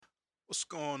What's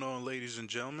going on, ladies and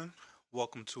gentlemen?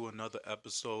 Welcome to another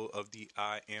episode of the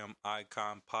I Am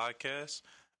iKon podcast,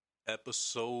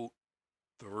 episode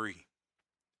 3.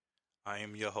 I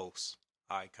am your host,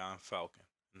 iKon Faulcon.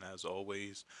 And as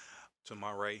always, to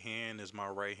my right hand is my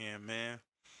right hand man,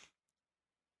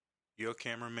 your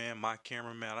cameraman, my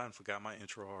cameraman. I done forgot my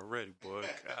intro already, boy.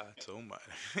 God, so much.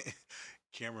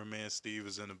 Cameraman Steve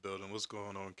is in the building. What's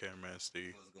going on, cameraman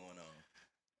Steve? What's going on?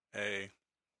 Hey,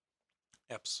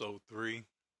 episode 3.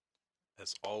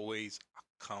 As always, I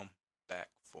come back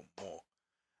for more.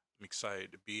 I'm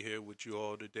excited to be here with you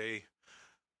all today.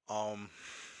 Um,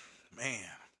 man,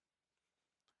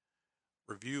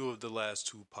 review of the last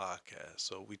two podcasts.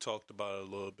 So we talked about it a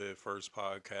little bit. First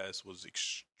podcast was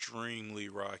extremely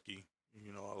rocky.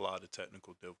 A lot of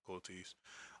technical difficulties,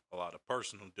 a lot of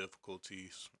personal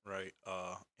difficulties, right?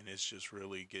 And it's just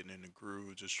really getting in the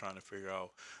groove, just trying to figure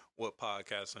out what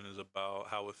podcasting is about,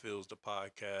 how it feels to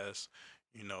podcast,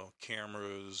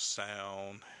 cameras,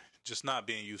 sound, just not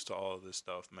being used to all of this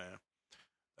stuff, man.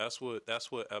 That's what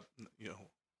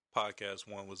podcast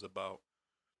 1 was about.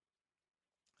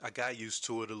 I got used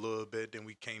to it a little bit, then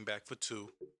we came back for 2.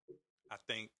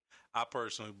 I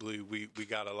personally believe we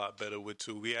got a lot better with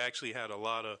 2. We actually had a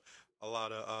lot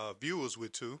of viewers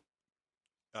with 2.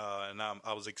 And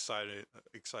I was excited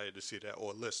to see that,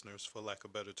 or listeners, for lack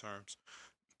of better terms.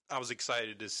 I was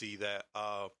excited to see that.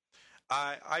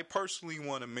 I personally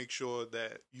want to make sure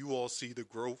that you all see the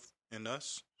growth in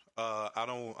us. I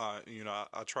don't,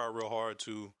 I try real hard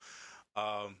to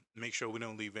make sure we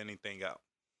don't leave anything out,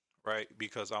 right?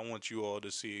 Because I want you all to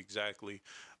see exactly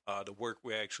the work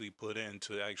we actually put in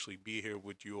to actually be here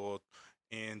with you all.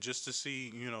 And just to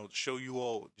see, show you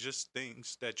all just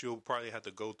things that you'll probably have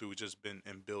to go through just been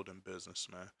in building business,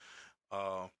 man.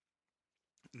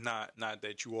 Not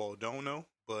that you all don't know,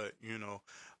 but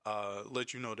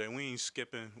let you know that we ain't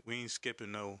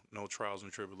skipping no trials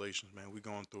and tribulations, man. We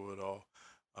going through it all.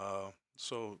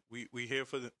 So we here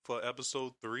for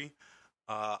episode 3.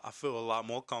 I feel a lot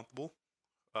more comfortable.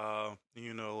 We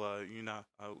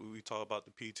talk about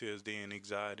the PTSD and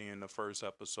anxiety in the first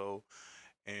episode,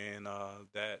 and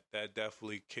that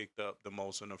definitely kicked up the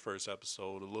most in the first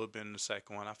episode. A little bit in the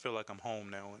second one. I feel like I'm home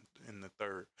now in the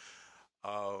third.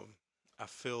 I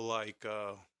feel like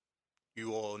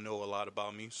you all know a lot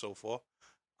about me so far.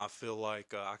 I feel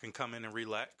like I can come in and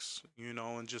relax,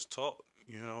 and just talk,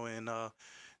 and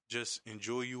just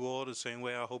enjoy you all the same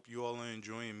way I hope you all are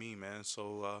enjoying me, man.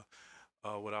 So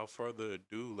without further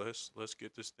ado, let's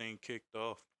get this thing kicked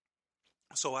off.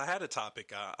 So I had a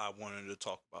topic I wanted to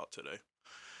talk about today.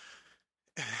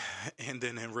 And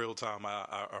then in real time,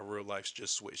 our real life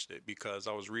just switched it, because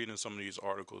I was reading some of these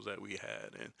articles that we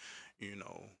had, and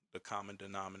the common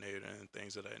denominator and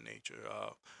things of that nature.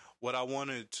 What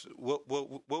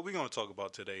we're going to talk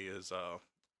about today is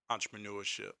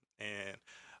entrepreneurship, and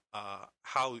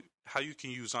how you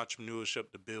can use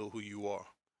entrepreneurship to build who you are,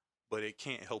 but it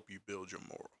can't help you build your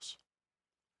morals.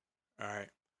 All right.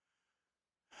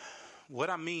 What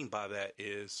I mean by that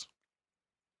is,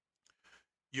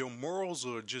 your morals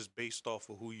are just based off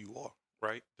of who you are,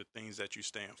 right? The things that you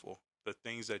stand for, the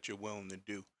things that you're willing to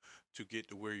do to get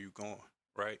to where you're going,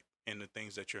 right? And the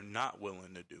things that you're not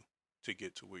willing to do to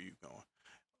get to where you're going,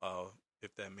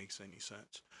 if that makes any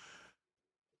sense.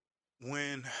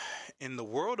 When in the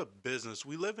world of business,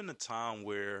 we live in a time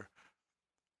where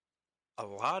a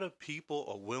lot of people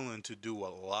are willing to do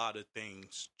a lot of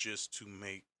things just to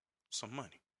make some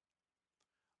money.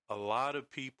 A lot of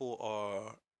people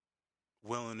are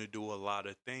willing to do a lot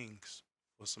of things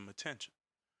for some attention,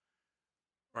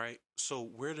 right? So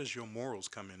where does your morals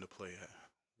come into play at?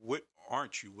 What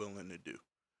aren't you willing to do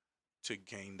to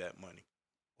gain that money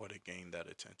or to gain that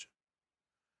attention?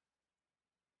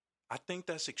 I think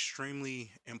that's extremely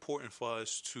important for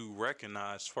us to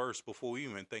recognize first before we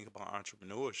even think about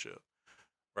entrepreneurship,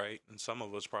 right? And some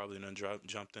of us probably done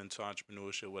jumped into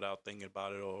entrepreneurship without thinking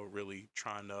about it, or really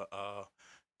trying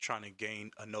to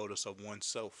gain a notice of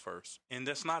oneself first. And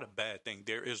that's not a bad thing.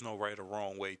 There is no right or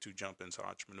wrong way to jump into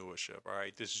entrepreneurship. All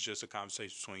right. This is just a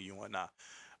conversation between you and I.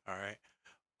 All right.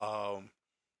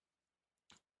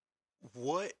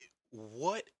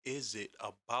 What is it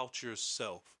about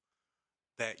yourself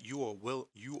that you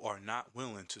are not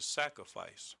willing to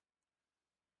sacrifice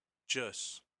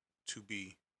just to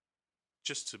be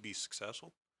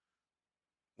successful?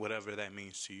 Whatever that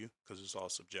means to you, because it's all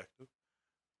subjective.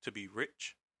 To be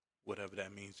rich, whatever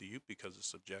that means to you, because it's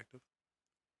subjective,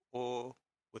 or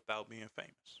without being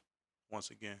famous. Once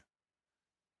again,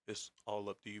 it's all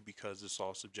up to you, because it's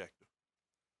all subjective.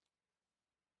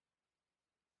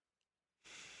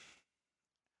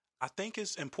 I think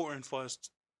it's important for us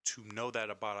to know that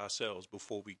about ourselves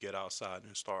before we get outside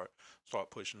and start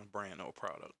pushing a brand or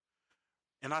product.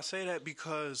 And I say that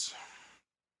because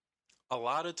a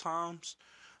lot of times,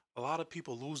 a lot of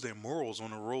people lose their morals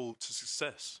on the road to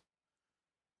success.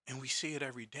 And we see it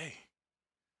every day.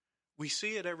 We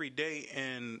see it every day,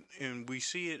 and we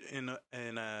see it in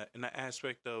the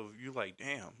aspect of you like,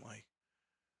 damn, like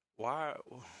why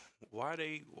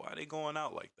they going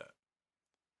out like that,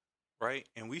 right?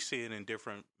 And we see it in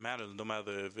different matters, no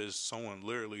matter if it's someone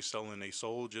literally selling their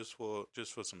soul just for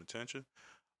some attention,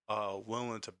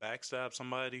 willing to backstab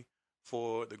somebody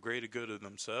for the greater good of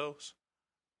themselves,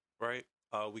 right?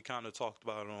 We kind of talked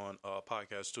about it on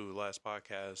podcast too, last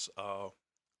podcast,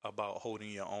 about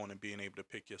holding your own and being able to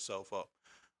pick yourself up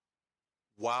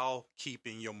while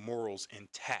keeping your morals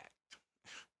intact.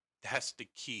 That's the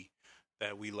key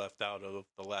that we left out of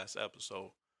the last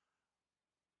episode,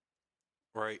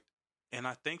 right? And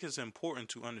I think it's important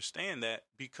to understand that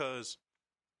because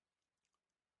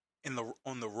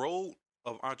on the road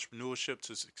of entrepreneurship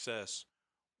to success,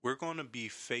 we're going to be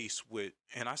faced with,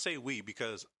 and I say we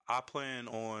because I plan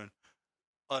on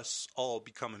us all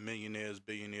becoming millionaires,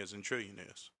 billionaires, and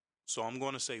trillionaires. So I'm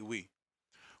going to say we.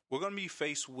 We're going to be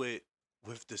faced with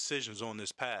decisions on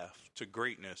this path to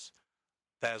greatness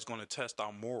that's going to test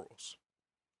our morals.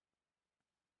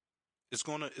 It's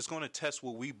going to test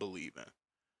what we believe in,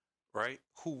 right?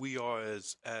 Who we are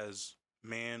as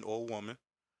man or woman.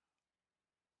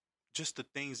 Just the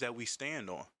things that we stand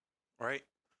on, right?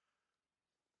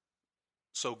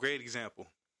 So great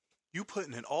example. You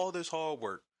putting in all this hard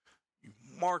work. You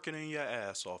marketing your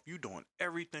ass off. You doing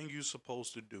everything you're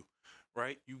supposed to do,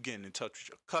 right? You getting in touch with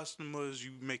your customers.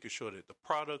 You making sure that the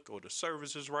product or the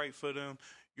service is right for them.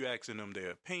 You asking them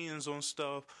their opinions on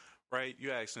stuff, right?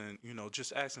 You asking,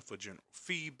 just asking for general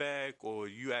feedback, or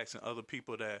you asking other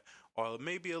people that are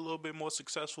maybe a little bit more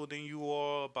successful than you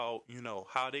are about,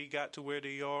 how they got to where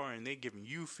they are, and they giving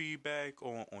you feedback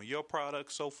on your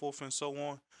product, so forth and so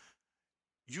on.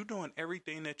 You doing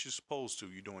everything that you're supposed to.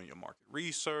 You're doing your market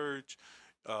research.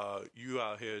 You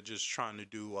out here just trying to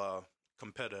do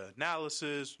competitor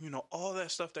analysis. All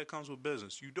that stuff that comes with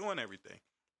business. You doing everything.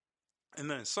 And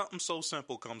then something so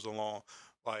simple comes along,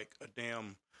 like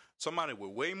somebody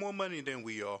with way more money than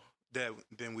we are,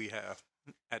 than we have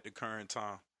at the current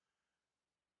time.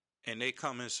 And they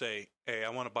come and say, hey, I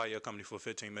want to buy your company for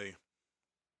 $15 million.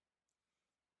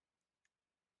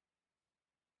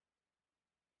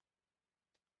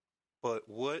 But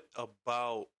what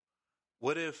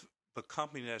if the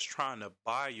company that's trying to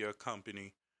buy your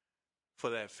company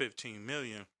for that $15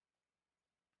 million,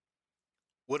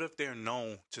 what if they're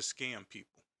known to scam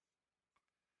people?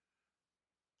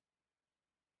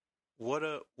 What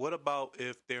about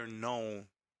if they're known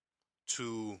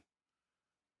to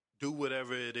do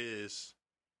whatever it is,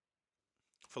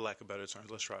 for lack of better terms?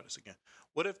 Let's try this again.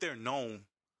 What if they're known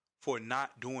for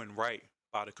not doing right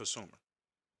by the consumer?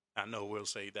 I know we'll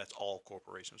say that's all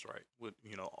corporations, right? With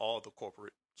all the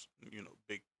corporate,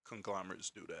 big conglomerates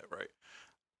do that, right?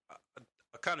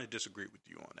 I kind of disagree with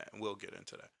you on that, and we'll get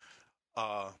into that.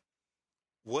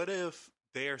 What if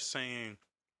they're saying,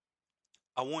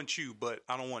 I want you, but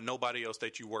I don't want nobody else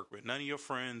that you work with. None of your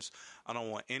friends. I don't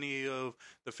want any of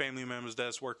the family members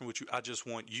that's working with you. I just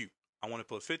want you. I want to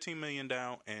put $15 million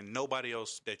down, and nobody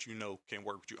else that can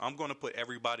work with you. I'm going to put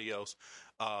everybody else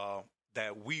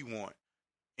that we want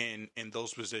in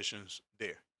those positions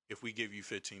there if we give you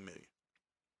 $15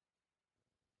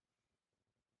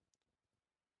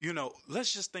 million.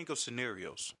 Let's just think of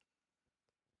scenarios.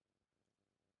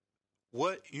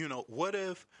 What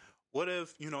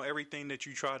if everything that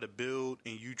you try to build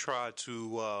and you try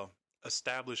to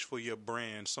establish for your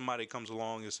brand, somebody comes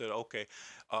along and said, okay,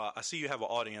 I see you have an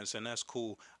audience, and that's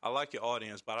cool. I like your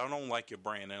audience, but I don't like your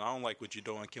brand, and I don't like what you're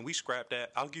doing. Can we scrap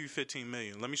that? I'll give you $15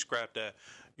 million. Let me scrap that,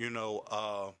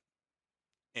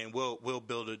 and we'll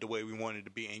build it the way we want it to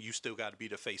be, and you still got to be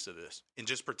the face of this, and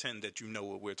just pretend that you know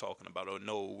what we're talking about or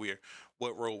know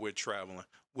what road we're traveling.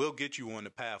 We'll get you on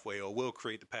the pathway, or we'll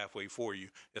create the pathway for you.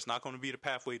 It's not going to be the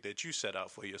pathway that you set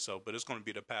out for yourself, but it's going to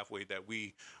be the pathway that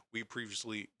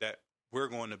that we're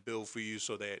going to build for you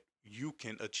so that you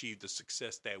can achieve the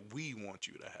success that we want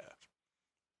you to have.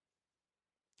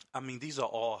 I mean, these are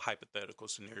all hypothetical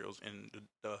scenarios, and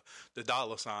the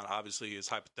dollar sign obviously is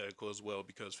hypothetical as well,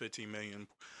 because 15 million,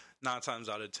 9 times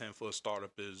out of 10 for a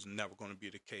startup is never going to be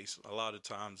the case. A lot of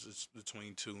times it's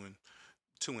between 2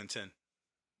 and 10.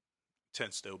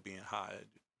 10 still being high.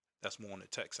 That's more on the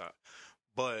tech side.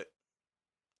 But,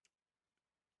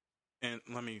 and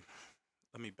let me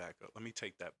back up. Let me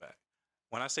take that back.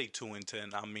 When I say 2 and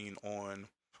 10, I mean on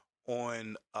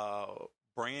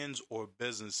brands or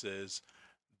businesses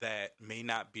that may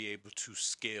not be able to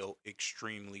scale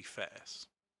extremely fast,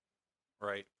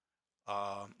 right?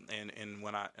 And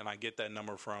when I get that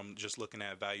number from just looking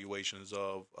at valuations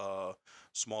of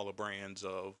smaller brands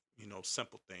of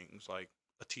simple things like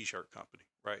a t-shirt company,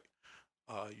 right?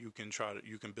 You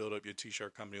can build up your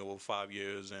t-shirt company over 5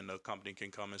 years, and the company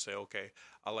can come and say, okay,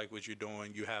 I like what you're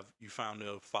doing. You found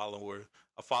a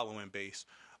following base.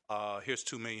 Here's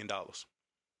 $2 million.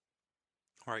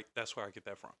 Right, that's where I get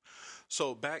that from.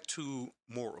 So back to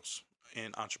morals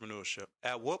and entrepreneurship.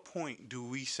 At what point do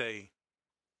we say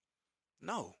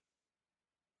no?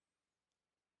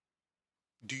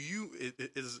 Do you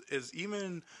is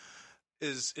even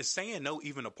is saying no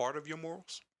even a part of your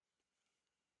morals?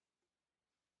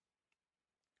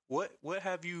 What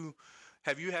have you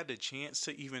had the chance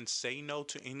to even say no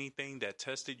to anything that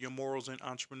tested your morals in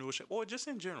entrepreneurship, or just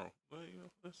in general? Well,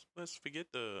 let's forget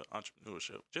the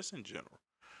entrepreneurship, just in general,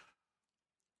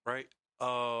 right?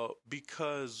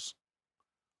 Because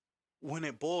when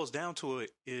it boils down to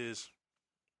it, is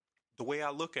the way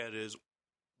I look at it is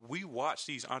we watch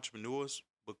these entrepreneurs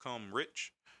become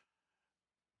rich,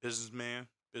 businessman,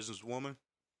 businesswoman,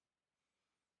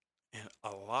 and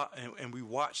and we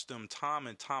watch them time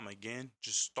and time again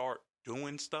just start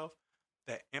doing stuff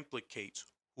that implicates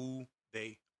who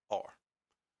they are.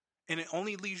 And it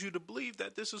only leads you to believe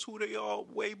that this is who they are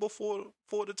way before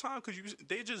for the time, because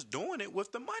they're just doing it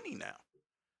with the money now.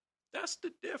 That's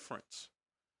the difference.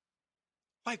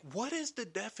 Like, what is the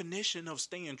definition of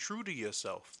staying true to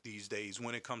yourself these days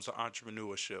when it comes to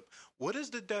entrepreneurship? What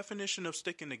is the definition of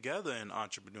sticking together in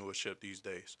entrepreneurship these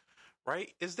days?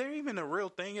 Right? Is there even a real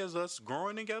thing as us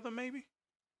growing together, maybe?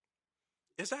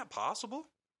 Is that possible?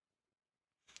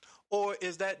 Or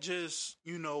is that just,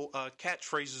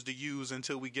 catchphrases to use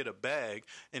until we get a bag,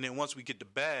 and then once we get the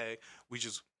bag, we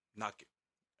just knock it?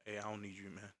 Hey, I don't need you,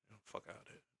 man. Fuck out of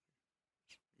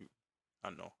it.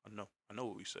 I know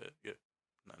what we said. Yeah.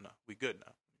 No, we good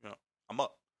now. I'm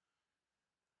up.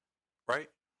 Right?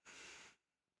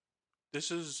 This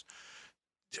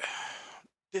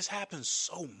happens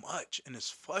so much, and it's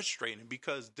frustrating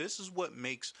because this is what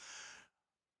makes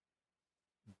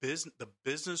the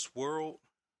business world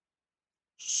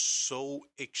so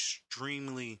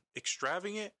extremely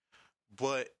extravagant,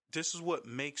 but this is what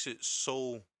makes it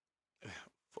so,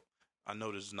 I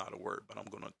know this is not a word, but I'm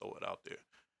going to throw it out there.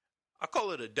 I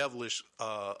call it a devilish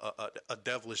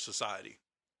society.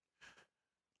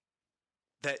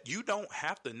 That you don't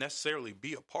have to necessarily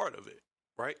be a part of it,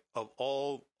 right? Of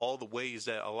all the ways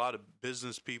that a lot of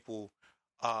business people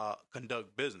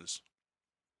conduct business,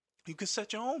 you can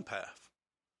set your own path.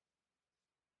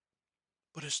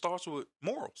 But it starts with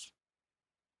morals.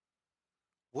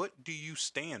 What do you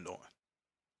stand on?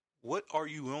 What are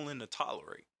you willing to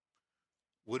tolerate?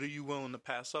 What are you willing to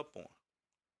pass up on?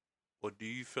 Or do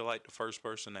you feel like the first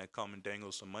person that come and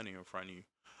dangles some money in front of you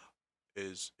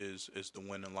is the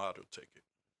winning lotto ticket?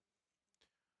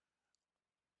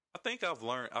 I think I've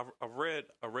learned. I've read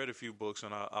a few books,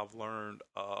 and I've learned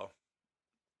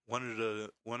one of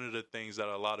the things that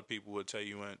a lot of people would tell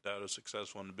you that are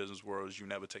successful in the business world is you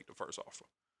never take the first offer.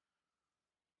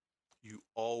 You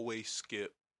always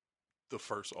skip the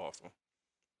first offer.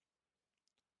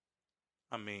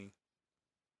 I mean,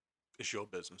 it's your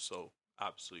business, so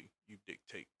obviously you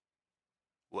dictate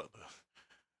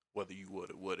whether you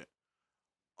would or wouldn't.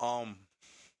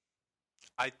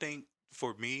 I think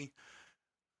for me,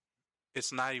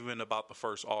 it's not even about the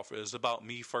first offer. It's about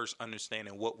me first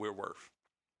understanding what we're worth,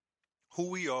 who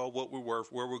we are, what we're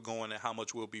worth, where we're going, and how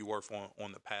much we'll be worth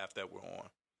on the path that we're on.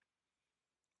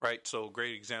 Right. So,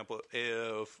 great example.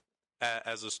 If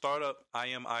as a startup, I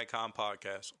am iKon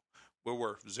podcast, we're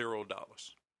worth $0.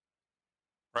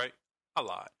 Right. I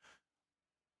lied.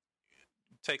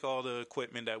 Take all the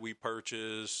equipment that we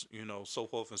purchase, so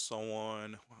forth and so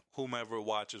on. Whomever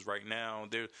watches right now,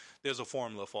 there's a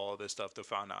formula for all this stuff to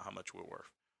find out how much we're worth,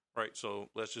 right? So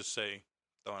let's just say,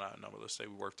 throwing out a number, let's say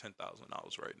we're worth $10,000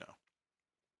 right now.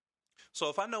 So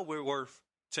if I know we're worth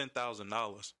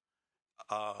 $10,000,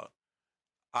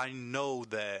 I know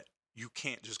that you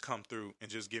can't just come through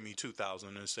and just give me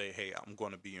 $2,000 and say, hey, I'm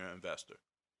going to be your investor.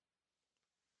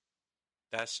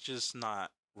 That's just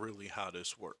not really how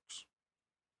this works.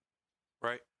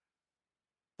 Right?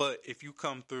 But if you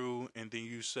come through and then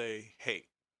you say, hey,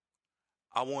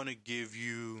 I want to give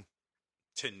you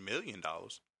 $10 million.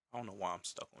 I don't know why I'm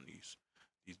stuck on these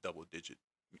double digit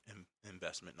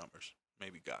investment numbers.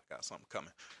 Maybe God got something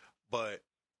coming. But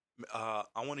I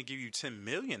want to give you $10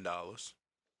 million.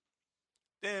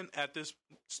 Then at this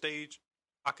stage,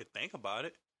 I could think about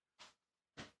it.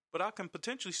 But I can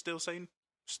potentially still say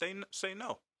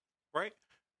no. Right?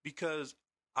 Because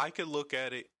I could look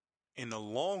at it in the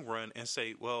long run and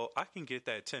say, well, I can get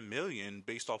that 10 million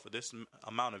based off of this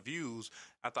amount of views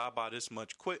after I buy this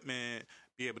much equipment,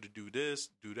 be able to do this,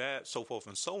 do that, so forth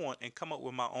and so on, and come up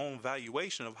with my own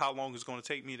valuation of how long it's going to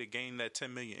take me to gain that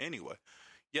 10 million anyway.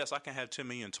 Yes, I can have 10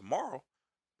 million tomorrow,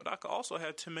 but I could also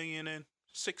have 10 million in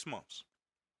 6 months.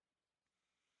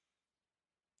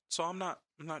 So I'm not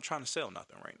trying to sell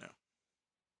nothing right now.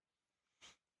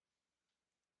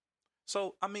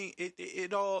 So I mean,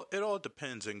 it all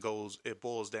depends and it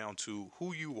boils down to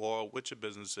who you are, what your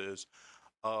business is,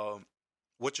 um,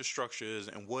 what your structure is,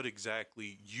 and what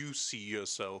exactly you see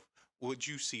yourself, what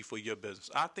you see for your business.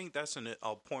 I think that's an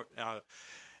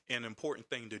important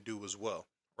thing to do as well,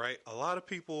 right? A lot of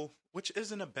people, which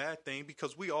isn't a bad thing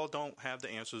because we all don't have the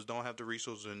answers, don't have the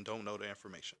resources, and don't know the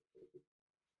information.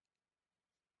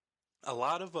 A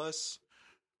lot of us,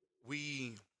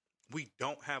 we we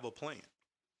don't have a plan.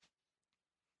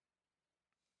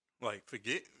 Like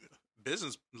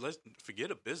let's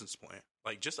forget a business plan.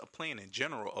 Like just a plan in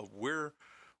general of where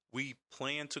we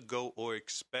plan to go or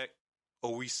expect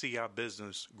or we see our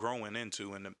business growing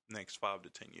into in the next 5 to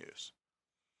 10 years.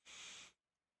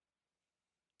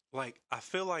 Like I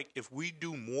feel like if we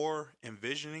do more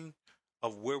envisioning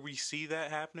of where we see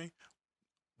that happening,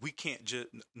 we can't just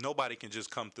nobody can just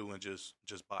come through and just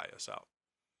buy us out.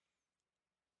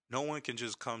 No one can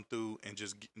just come through and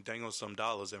just dangle some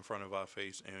dollars in front of our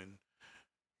face and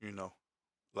you know,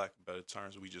 lack of better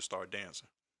terms, we just start dancing.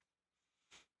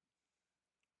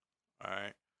 All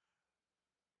right.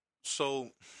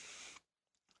 So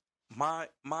my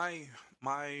my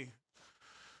my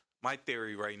my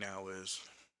theory right now is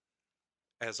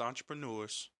as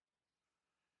entrepreneurs,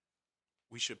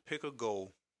 we should pick a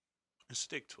goal and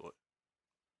stick to it.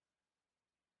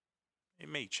 It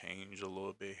may change a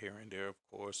little bit here and there, of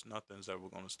course. Nothing's ever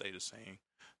going to stay the same.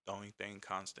 The only thing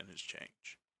constant is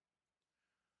change.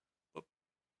 But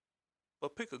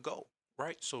but pick a goal,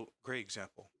 right? So great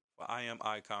example. For I am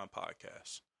iKon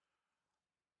podcast.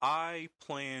 I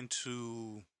plan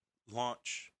to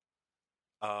launch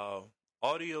uh,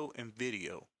 audio and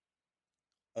video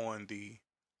on the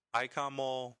iKon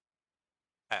Mall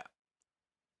app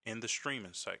in the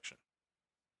streaming section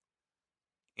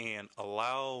and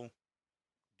allow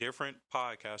different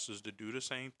podcasters to do the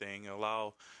same thing.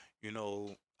 Allow,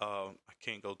 I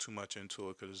can't go too much into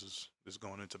it because this is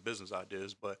going into business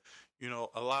ideas, but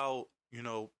allow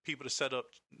people to set up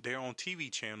their own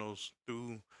TV channels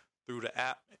through the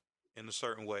app in a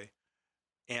certain way,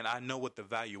 and I know what the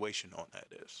valuation on that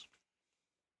is.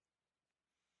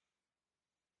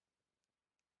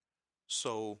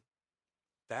 So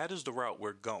that is the route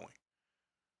we're going.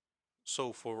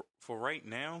 So for right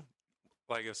now,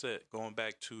 like I said, going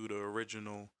back to the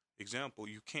original example,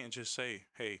 you can't just say,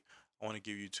 "Hey, I want to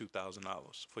give you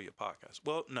 $2,000 for your podcast."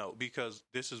 Well, no, because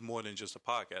this is more than just a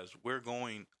podcast. We're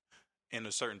going in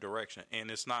a certain direction,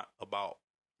 and it's not about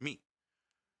me.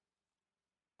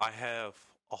 I have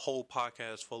a whole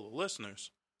podcast full of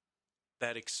listeners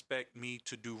that expect me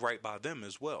to do right by them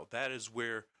as well. That is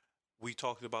where we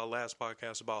talked about last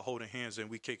podcast about holding hands and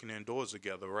we kicking in doors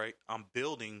together, right? I'm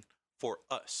building for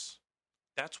us.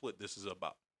 That's what this is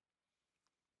about.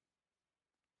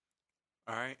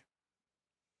 All right.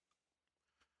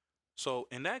 So,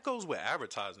 and that goes with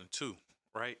advertising too,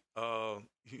 right?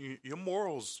 Your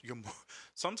morals,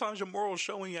 sometimes your morals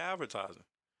show in your advertising.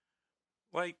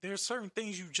 Like there's certain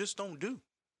things you just don't do.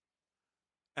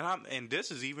 And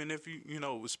this is even if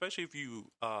especially if you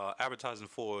advertising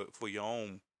for your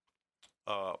own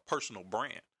personal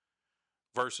brand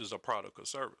versus a product or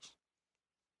service.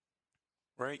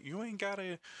 Right? You don't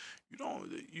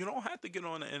have to get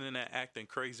on the internet acting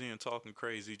crazy and talking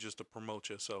crazy just to promote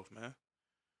yourself, man.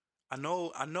 I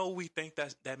know we think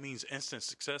that means instant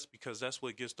success because that's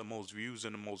what gets the most views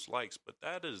and the most likes, but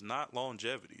that is not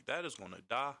longevity. That is going to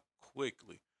die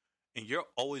quickly. And you're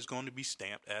always going to be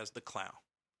stamped as the clown.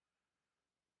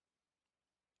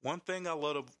 One thing I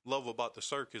love about the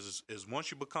circus is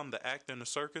once you become the actor in the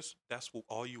circus, that's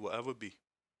all you will ever be.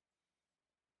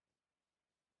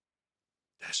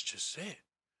 That's just it.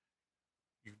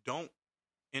 You don't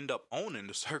end up owning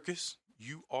the circus.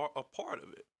 You are a part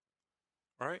of it,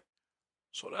 right?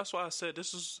 So that's why I said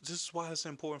this is why it's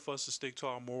important for us to stick to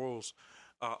our morals,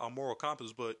 our moral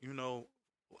compass. But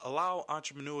allow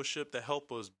entrepreneurship to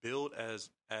help us build as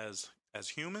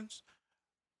humans.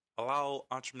 Allow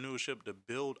entrepreneurship to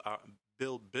build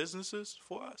businesses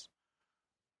for us.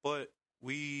 But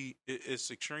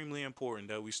it's extremely important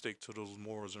that we stick to those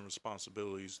morals and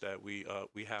responsibilities that we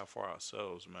have for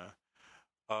ourselves, man.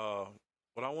 Uh,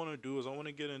 what I want to do is I want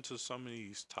to get into some of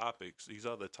these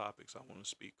other topics I want to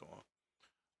speak on.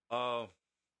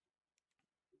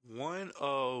 One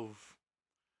of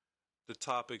the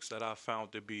topics that I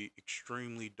found to be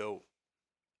extremely dope.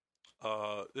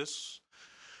 This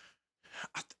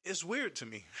it's weird to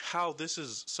me how this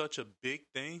is such a big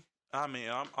thing. I mean,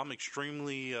 I'm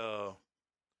extremely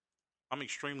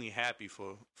happy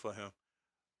for him.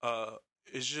 Uh,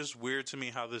 it's just weird to me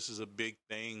how this is a big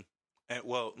thing. And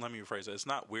well, let me rephrase that. It's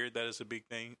not weird that it's a big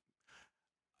thing.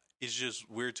 It's just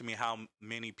weird to me how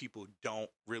many people don't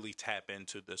really tap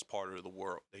into this part of the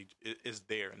world. It's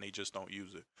there and they just don't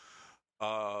use it.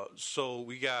 So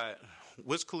we got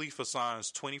Wiz Khalifa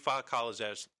signs 25 college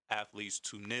athletes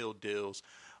to nil deals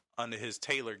under his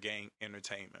Taylor Gang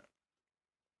Entertainment,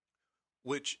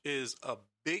 which is a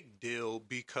big deal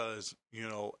because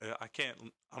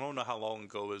I don't know how long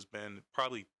ago it's been,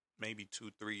 probably maybe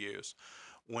 2-3 years,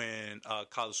 when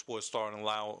college sports started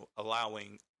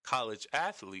allowing college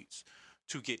athletes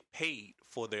to get paid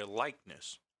for their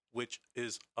likeness, which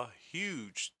is a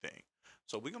huge thing.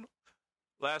 So we're gonna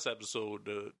last episode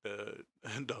the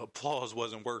applause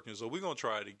wasn't working, so we're gonna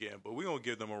try it again, but we're gonna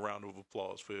give them a round of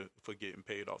applause for getting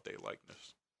paid off their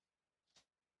likeness.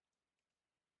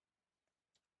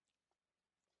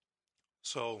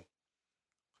 So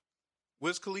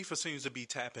Wiz Khalifa seems to be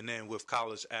tapping in with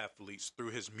college athletes through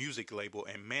his music label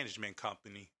and management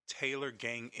company, Taylor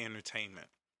Gang Entertainment.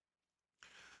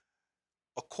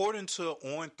 According to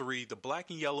On3, the Black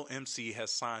and Yellow MC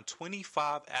has signed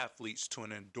 25 athletes to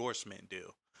an endorsement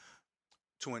deal.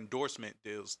 To endorsement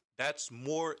deals. That's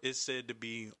more is said to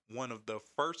be one of the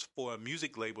first for a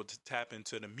music label to tap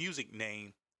into the music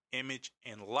name, image,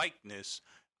 and likeness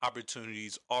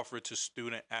opportunities offered to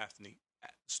student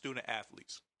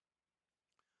athletes.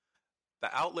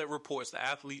 The outlet reports the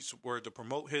athletes were to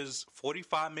promote his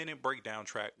 45-minute breakdown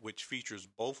track, which features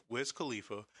both Wiz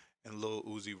Khalifa and Lil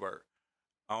Uzi Vert.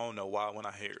 I don't know why when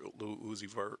I hear Lil Uzi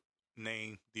Vert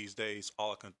name these days,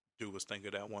 all I can do is think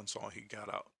of that one song he got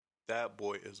out. That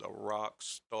boy is a rock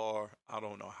star. I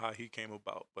don't know how he came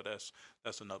about, but that's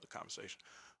another conversation.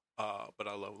 But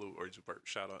I love Lil Uzi Vert.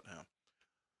 Shout out to him.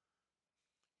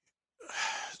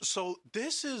 So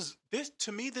this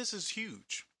to me this is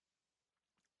huge.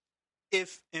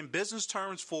 If in business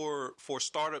terms for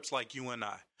startups like you and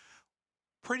I,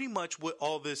 pretty much what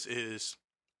all this is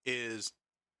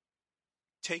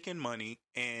taking money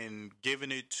and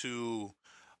giving it to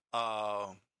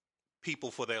people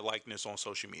for their likeness on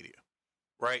social media,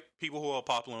 right? People who are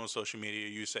popular on social media,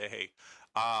 you say, hey,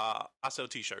 I sell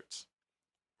t-shirts,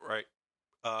 right?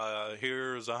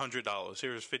 Here's $100,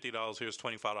 here's $50, here's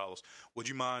 $25. Would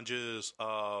you mind just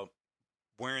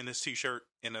wearing this t-shirt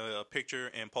in a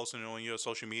picture and posting it on your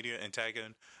social media and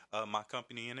tagging my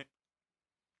company in it?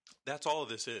 That's all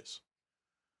this is.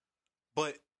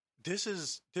 But this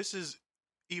is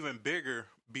even bigger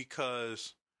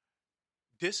because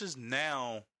this is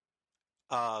now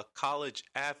college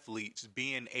athletes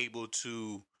being able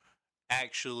to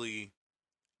actually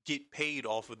get paid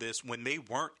off of this when they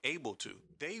weren't able to.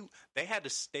 They had to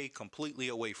stay completely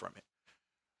away from it.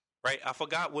 Right? I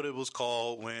forgot what it was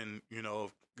called when,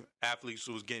 athletes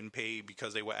was getting paid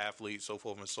because they were athletes, so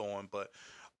forth and so on. But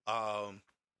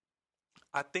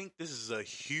I think this is a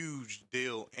huge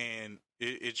deal, and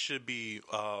it should be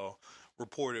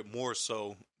reported more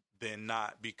so than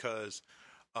not because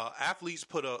athletes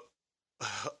put a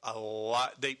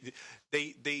lot.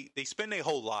 They spend their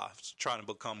whole lives trying to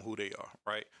become who they are,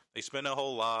 right? They spend their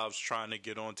whole lives trying to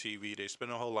get on TV. They spend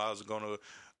their whole lives going to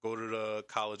go to the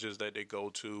colleges that they go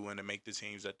to and to make the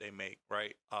teams that they make,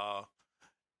 right?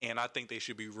 And I think they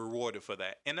should be rewarded for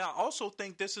that. And I also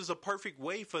think this is a perfect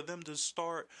way for them to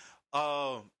start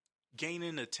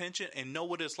gaining attention and know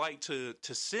what it's like to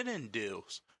sit in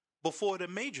deals before the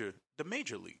major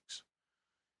leagues.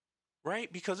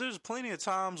 Right? Because there's plenty of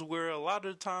times where a lot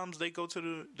of the times they go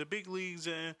to the big leagues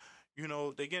and,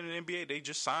 they get an NBA, they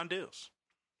just sign deals.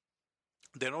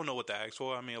 They don't know what to ask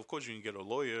for. I mean, of course you can get a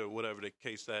lawyer or whatever the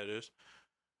case that is.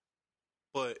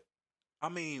 But, I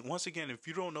mean, once again, if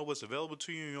you don't know what's available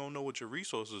to you, you don't know what your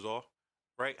resources are,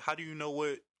 right? How do you know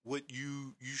what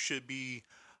you should be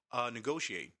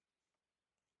negotiating?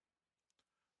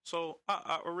 So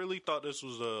I really thought this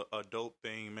was a dope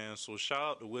thing, man. So shout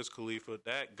out to Wiz Khalifa.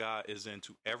 That guy is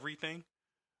into everything.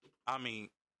 I mean,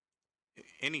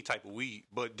 any type of weed,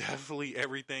 but definitely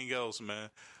everything else, man.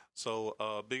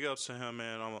 So big ups to him,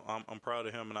 man. I'm proud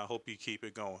of him, and I hope he keep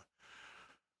it going.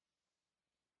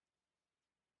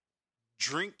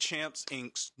 Drink Champs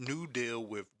Inc.'s new deal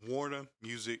with Warner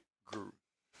Music Group.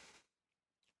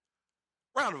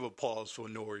 Round of applause for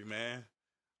Nori, man.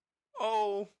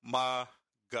 Oh my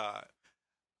God.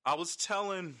 I was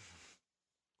telling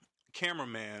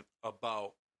cameraman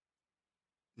about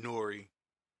Nori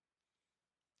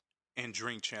and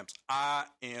Drink Champs. I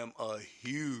am a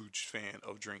huge fan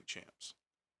of Drink Champs.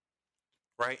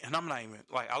 Right? And I'm not even,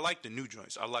 like, I like the new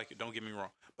joints. I like it, don't get me wrong.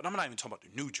 But I'm not even talking about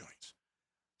the new joints.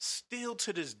 Still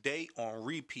to this day on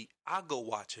repeat, I go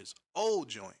watch his old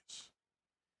joints.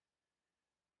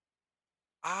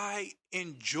 I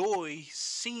enjoy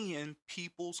seeing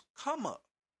people's come up.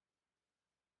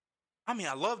 I mean,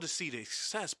 I love to see the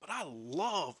success, but I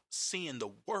love seeing the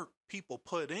work people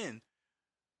put in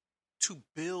to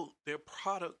build their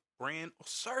product, brand, or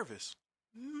service.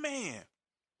 Man,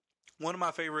 one of my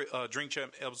favorite Drink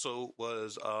Champ episode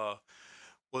was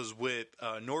with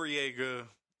Noriega,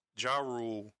 Ja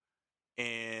Rule,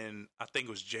 and I think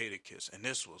it was Jadakiss, and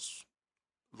this was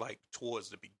like towards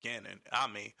the beginning. I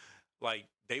mean, like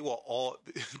they were all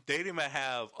they didn't even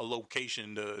have a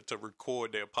location to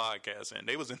record their podcast, and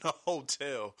they was in a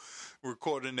hotel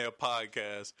recording their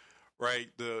podcast. Right,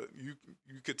 you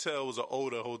could tell it was an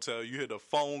older hotel. You hear the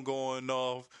phone going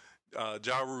off.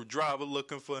 Ja Rule driver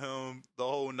looking for him, the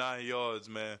whole 9 yards,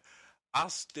 man. I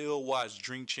still watch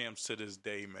Drink Champs to this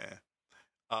day, man.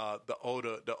 The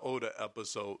older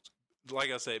episodes, like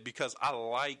I said, because I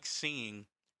like seeing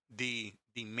the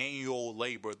manual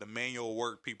labor, the manual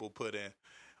work people put in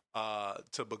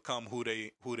to become who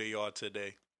they are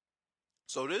today.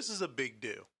 So this is a big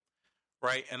deal,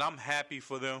 right? And I'm happy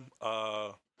for them.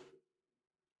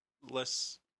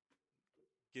 Let's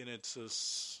get into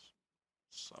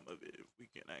some of it if we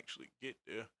can actually get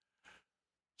there.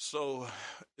 So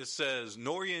it says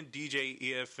Nori and DJ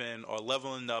EFN are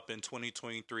leveling up in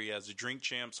 2023 as the Drink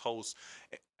Champs hosts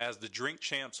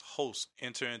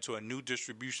enter into a new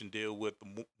distribution deal with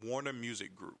the Warner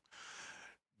Music Group.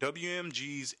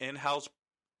 WMG's in-house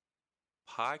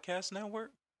podcast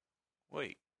network.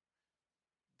 Wait,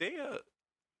 they a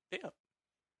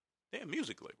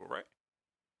music label, right?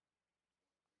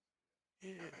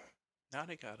 Yeah. Now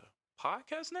they got a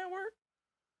podcast network?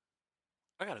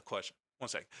 I got a question. One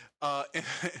second.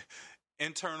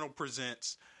 Internal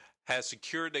Presents has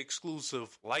secured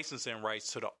exclusive licensing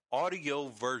rights to the audio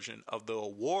version of the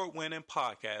award-winning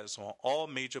podcast on all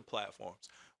major platforms.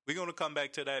 We're going to come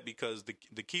back to that because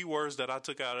the key words that I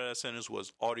took out of that sentence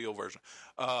was audio version.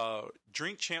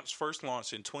 Drink Champs first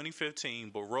launched in 2015,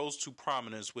 but rose to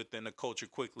prominence within the culture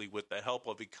quickly with the help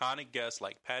of iconic guests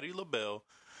like Patti LaBelle,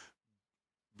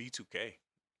 B2K,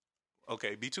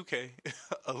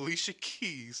 Alicia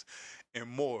Keys, and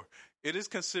more. It is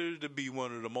considered to be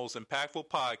one of the most impactful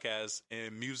podcasts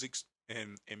in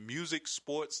music,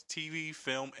 sports, TV,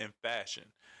 film, and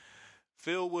fashion.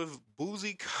 Filled with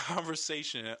boozy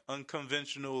conversation and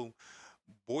unconventional,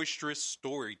 boisterous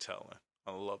storytelling.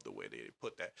 I love the way they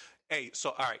put that. Hey,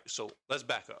 all right, so let's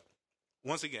back up.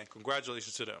 Once again,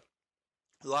 congratulations to them.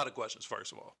 A lot of questions,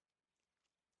 first of all.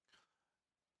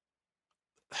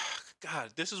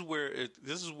 God, this is where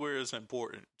it's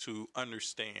important to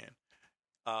understand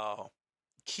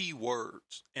key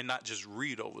words and not just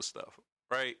read over stuff,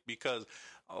 right? Because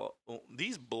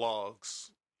these blogs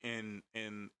and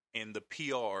the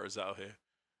PRs out here,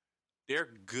 they're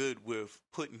good with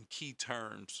putting key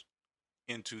terms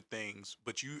into things,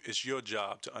 but it's your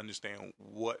job to understand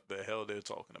what the hell they're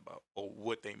talking about or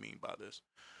what they mean by this.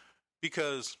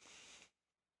 Because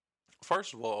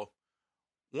first of all,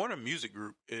 Warner Music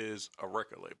Group is a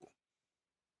record label.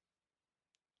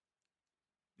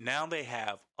 Now they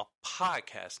have a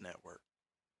podcast network.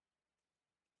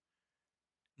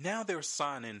 Now they're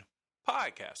signing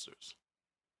podcasters.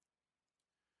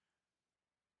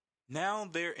 Now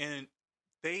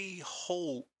they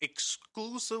hold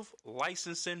exclusive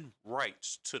licensing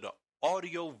rights to the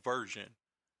audio version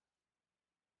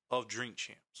of Drink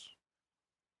Champs.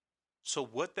 So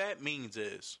what that means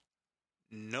is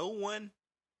no one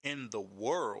in the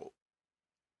world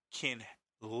can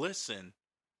listen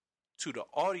to the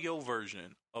audio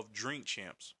version of Drink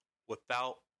Champs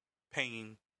without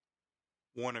paying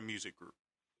Warner Music Group.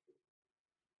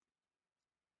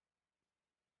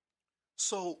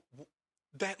 So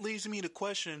that leads me to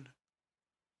question,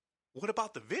 what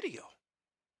about the video?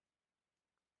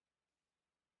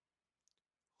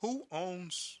 Who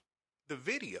owns the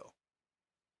video?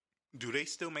 Do they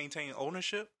still maintain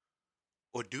ownership?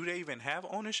 Or do they even have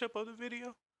ownership of the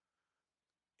video?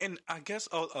 And I guess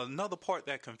another part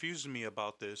that confuses me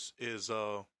about this is,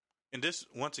 and this,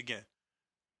 once again,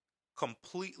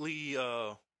 completely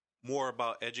more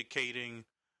about educating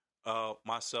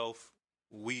myself,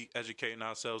 we educating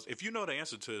ourselves. If you know the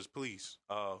answer to this, please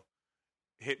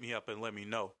hit me up and let me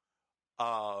know.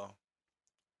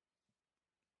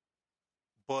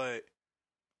 But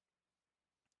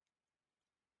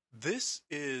this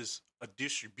is a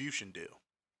distribution deal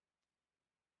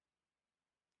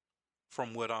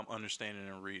from what I'm understanding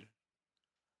and reading.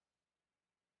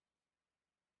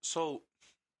 So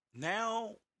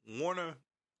now Warner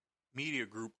Media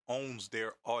Group owns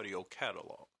their audio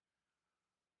catalog.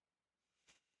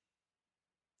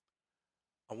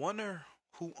 I wonder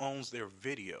who owns their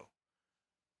video.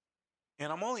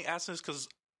 And I'm only asking this because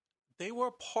they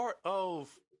were part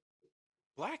of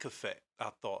Black Effect,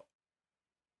 I thought.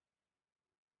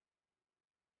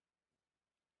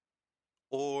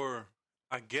 Or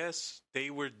I guess they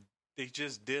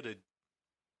just did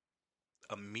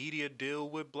a media deal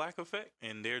with Black Effect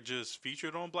and they're just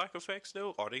featured on Black Effect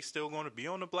still? Are they still going to be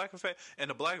on the Black Effect? And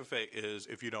the Black Effect is,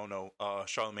 if you don't know,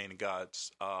 Charlamagne the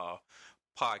God's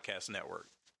podcast network,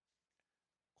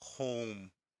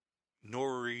 whom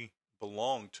Nori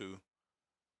belonged to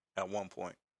at one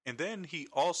point. And then he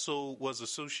also was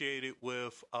associated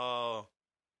with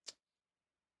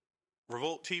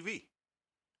Revolt TV.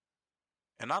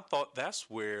 And I thought that's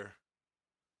why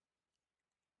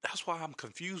I'm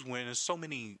confused when there's so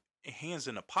many hands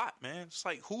in the pot, man. It's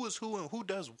like who is who and who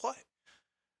does what.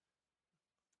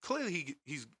 Clearly,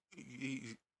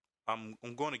 I'm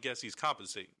going to guess he's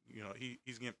compensating. You know,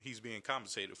 he's being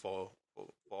compensated for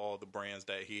all the brands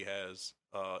that he has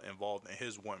involved in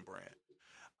his one brand.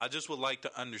 I just would like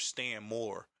to understand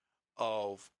more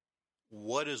of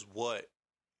what is what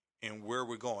and where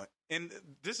we're going. And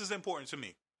this is important to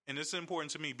me. And this is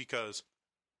important to me because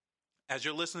as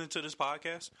you're listening to this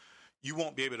podcast, you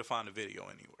won't be able to find a video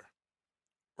anywhere,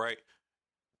 right?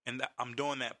 And I'm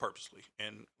doing that purposely.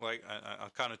 And like I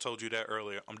kind of told you that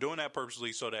earlier, I'm doing that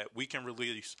purposely so that we can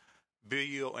release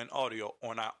video and audio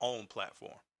on our own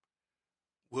platform.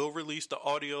 We'll release the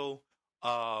audio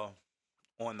on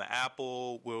the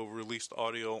Apple. We'll release the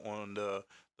audio on the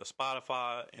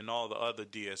Spotify and all the other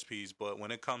DSPs. But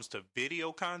when it comes to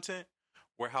video content,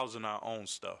 we're housing our own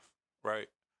stuff, right?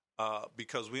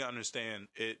 Because we understand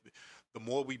it. The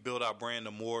more we build our brand,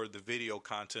 the more the video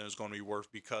content is going to be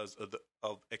worth because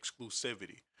of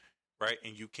exclusivity, right?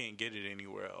 And you can't get it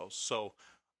anywhere else. So,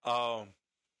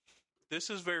 this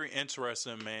is very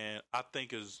interesting, man. I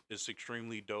think it's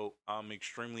extremely dope. I'm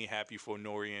extremely happy for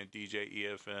Nori and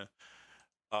DJ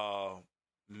EFN.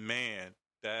 Man,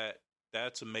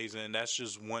 that's amazing. And that's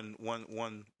just one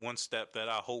step that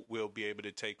I hope we'll be able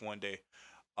to take one day.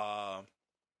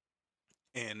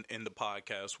 In the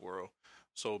podcast world.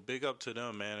 So big up to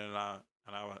them, man, and I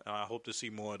hope to see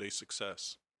more of their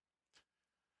success.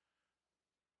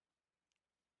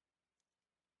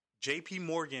 JP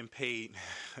Morgan paid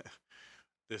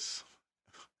this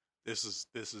is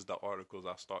the articles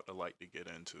I start to like to get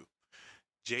into.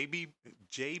 JP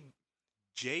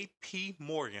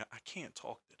Morgan, I can't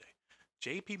talk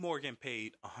today. JP Morgan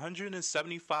paid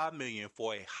 $175 million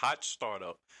for a hot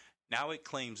startup. Now it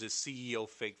claims its CEO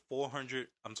faked 4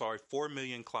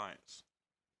 million clients.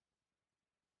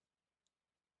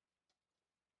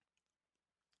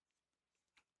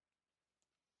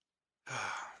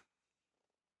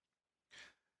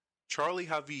 Charlie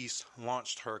Havis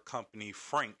launched her company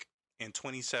Frank in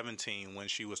 2017 when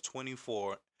she was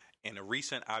 24 and a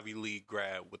recent Ivy League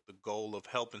grad with the goal of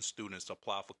helping students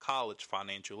apply for college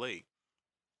financial aid.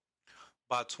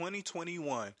 By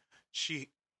 2021, she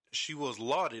was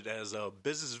lauded as a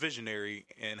business visionary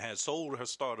and had sold her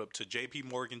startup to JP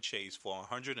Morgan Chase for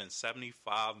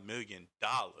 $175 million.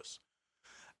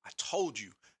 I told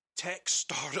you, tech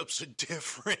startups are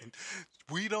different.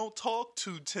 We don't talk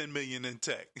to 10 million in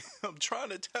tech. I'm trying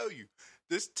to tell you,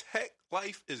 this tech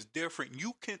life is different.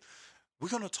 We're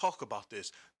going to talk about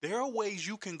this. There are ways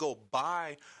you can go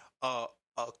buy a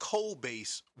code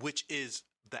base, which is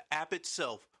the app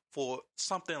itself, for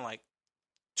something like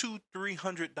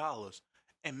 $200-300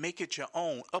 and make it your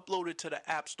own. Upload it to the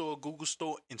App Store, Google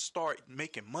Store, and start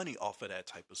making money off of that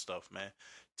type of stuff, man.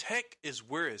 Tech is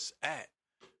where it's at.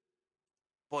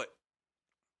 But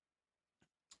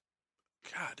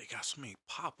God, they got so many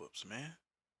pop-ups, man.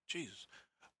 Jesus.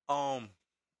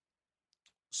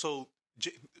 So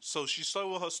she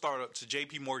sold her startup to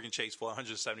JP Morgan Chase for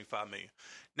 $175 million.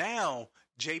 Now,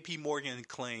 JP Morgan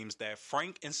claims that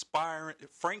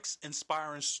Frank's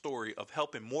inspiring story of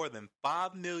helping more than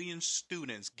 5 million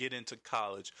students get into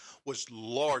college was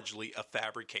largely a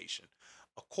fabrication,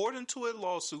 according to a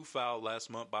lawsuit filed last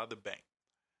month by the bank.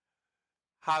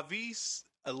 Havis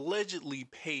allegedly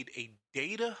paid a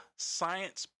data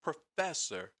science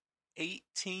professor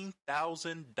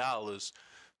 $18,000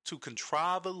 to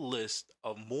contrive a list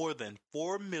of more than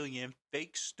 4 million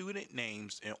fake student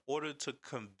names in order to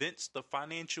convince the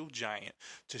financial giant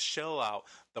to shell out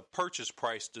the purchase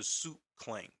price the suit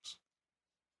claims.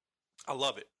 I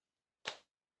love it.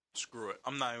 Screw it.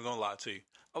 I'm not even going to lie to you.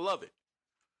 I love it.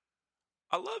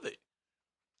 I love it.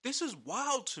 This is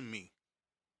wild to me.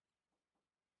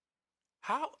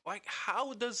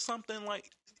 How does something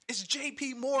like, it's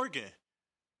JP Morgan.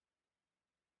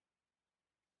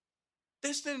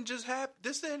 This didn't just happen.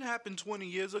 This didn't happen 20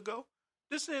 years ago.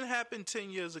 This didn't happen 10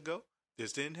 years ago.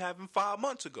 This didn't happen 5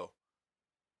 months ago.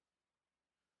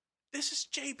 This is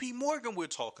JP Morgan we're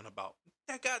talking about.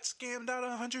 That got scammed out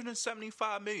of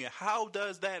 $175 million. How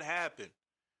does that happen?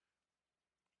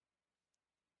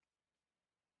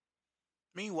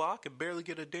 Meanwhile, I could barely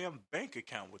get a damn bank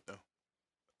account with them.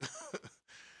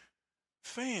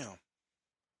 Fam.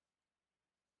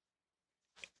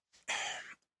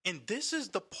 And this is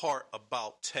the part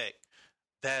about tech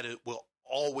that it will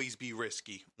always be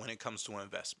risky when it comes to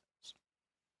investments.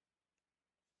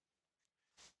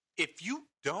 If you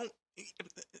don't,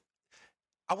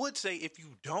 I would say if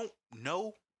you don't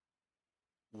know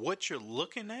what you're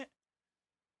looking at,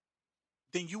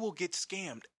 then you will get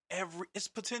scammed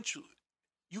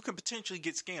you can potentially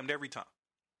get scammed every time.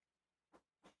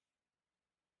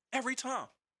 Every time.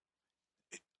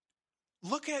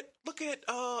 Look at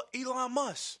Elon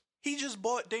Musk. He just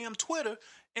bought damn Twitter,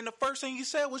 and the first thing he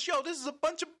said was, "Yo, this is a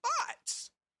bunch of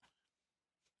bots."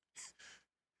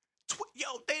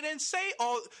 They didn't say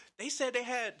all. They said they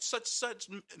had such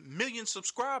million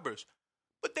subscribers,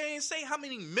 but they didn't say how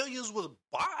many millions was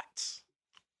bots.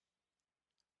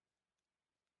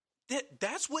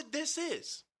 That's what this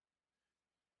is.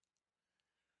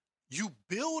 You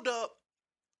build up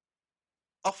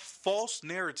a false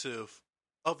narrative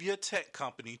of your tech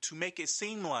company to make it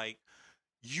seem like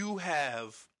you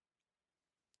have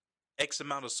X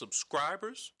amount of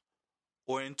subscribers,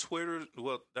 or in Twitter,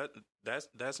 well,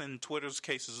 that's in Twitter's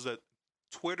cases,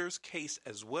 Twitter's case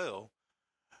as well,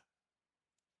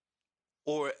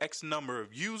 or X number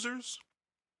of users,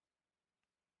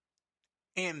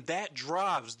 and that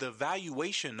drives the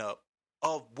valuation up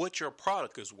of what your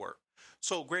product is worth.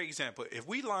 So, great example, if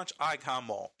we launch iKon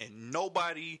Mall and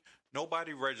nobody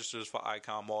registers for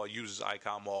iKon Mall, uses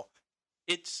iKon Mall,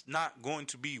 it's not going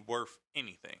to be worth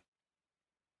anything.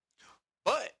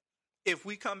 But if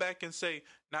we come back and say,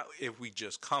 not if we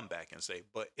just come back and say,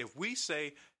 but if we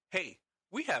say, hey,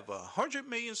 we have 100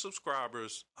 million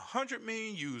subscribers, 100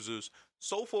 million users,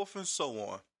 so forth and so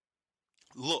on.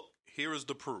 Look, here is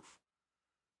the proof.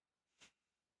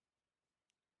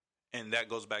 And that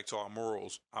goes back to our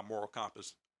morals, our moral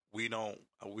compass. We don't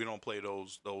play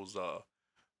those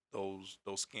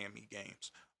scammy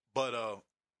games. But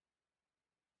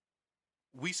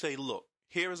we say, look,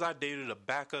 here is our data to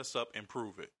back us up and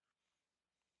prove it.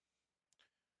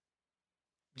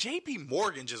 JP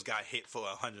Morgan just got hit for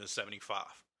 175.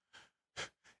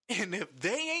 And if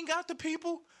they ain't got the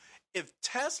people, if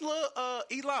Tesla,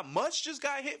 Elon Musk just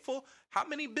got hit for how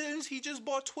many billions he just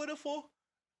bought Twitter for?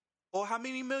 Or how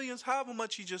many millions, however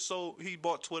much he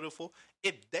bought Twitter for.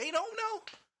 If they don't know,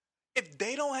 if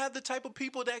they don't have the type of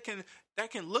people that can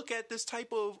look at this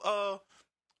type of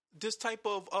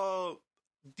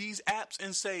these apps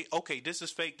and say, okay, this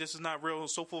is fake, this is not real, and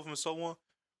so forth and so on,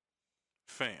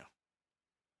 fam.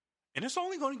 And it's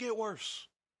only going to get worse.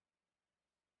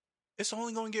 It's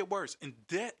only going to get worse, and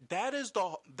that is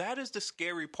the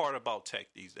scary part about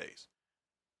tech these days.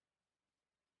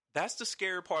 That's the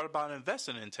scary part about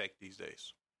investing in tech these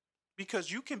days,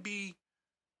 because you can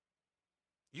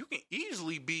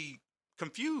easily be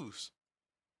confused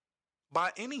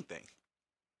by anything.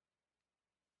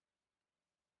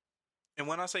 And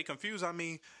when I say confused, I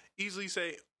mean easily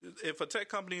say, if a tech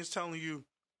company is telling you,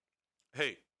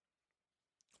 hey,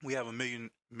 we have a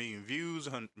million views,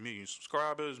 100 million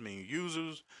subscribers, million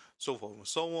users, so forth and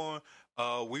so on.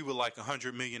 We would like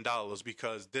 $100 million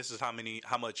because this is how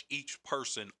much each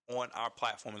person on our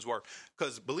platform is worth.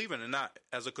 Because believe it or not,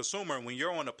 as a consumer, when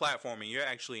you're on the platform and you're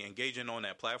actually engaging on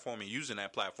that platform and using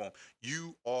that platform,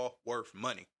 you are worth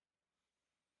money.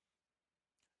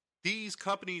 These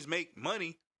companies make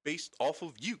money based off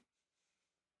of you.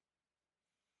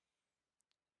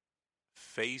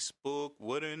 Facebook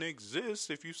wouldn't exist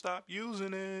if you stopped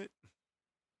using it.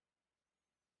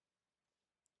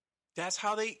 That's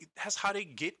how they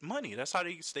get money. That's how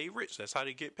they stay rich. That's how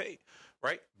they get paid,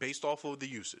 right? Based off of the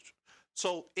usage.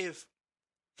 So if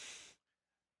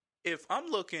I'm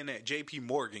looking at JP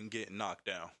Morgan getting knocked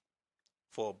down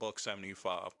for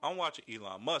 $1.75, I'm watching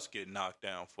Elon Musk get knocked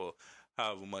down for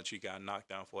however much he got knocked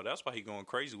down for. That's why he's going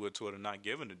crazy with Twitter, not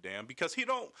giving a damn, because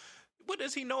what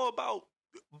does he know about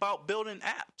building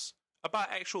apps,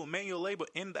 about actual manual labor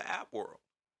in the app world?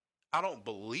 I don't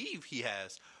believe he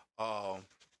has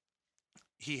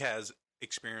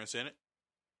experience in it.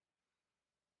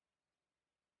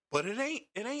 But it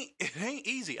ain't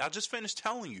easy. I just finished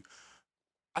telling you.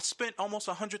 I spent almost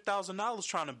 $100,000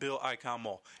 trying to build iKon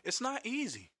Mall. It's not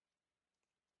easy.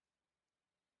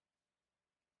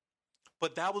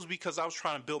 But that was because I was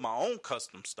trying to build my own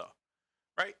custom stuff,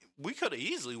 right? We could have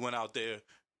easily went out there.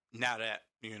 Now that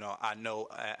I know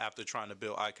after trying to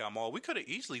build iKon Mall, we could have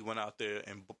easily went out there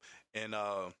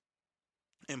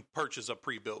and purchased a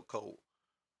pre-built code,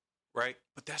 right?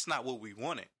 But that's not what we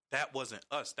wanted. That wasn't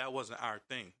us. That wasn't our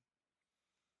thing.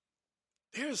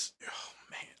 Oh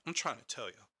man, I'm trying to tell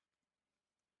you,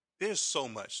 there's so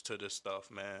much to this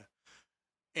stuff, man.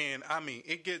 And I mean,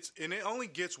 it only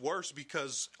gets worse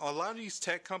because a lot of these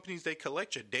tech companies, they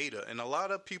collect your data, and a lot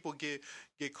of people get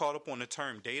caught up on the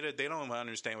term data. They don't even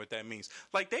understand what that means.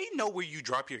 Like, they know where you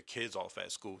drop your kids off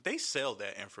at school. They sell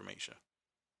that information.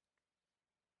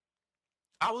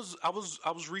 I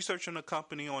was researching a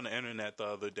company on the internet the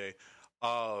other day.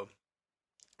 It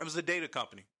was a data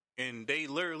company, and they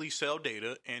literally sell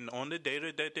data. And on the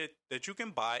data that you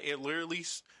can buy, it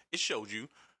showed you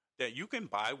that you can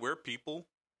buy where people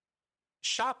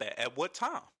shop at what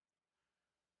time.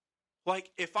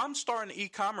 Like, if I'm starting an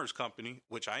e-commerce company,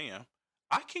 which I am,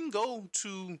 I can go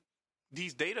to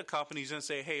these data companies and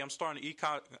say, hey, I'm starting an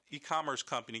e-commerce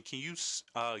company. Can you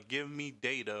give me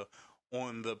data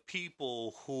on the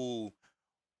people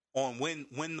on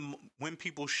when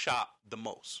people shop the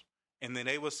most? And then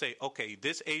they will say, okay,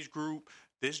 this age group,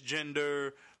 this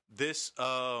gender, this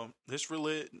not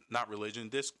religion,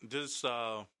 this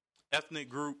ethnic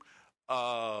group,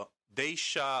 they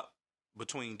shop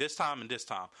between this time and this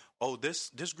time. Oh, this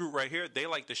group right here, they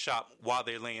like to shop while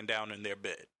they're laying down in their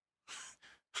bed.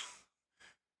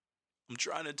 I'm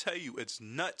trying to tell you, it's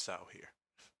nuts out here.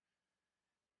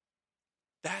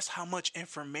 That's how much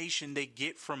information they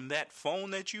get from that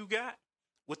phone that you got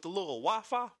with the little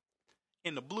Wi-Fi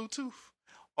and the Bluetooth.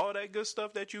 All that good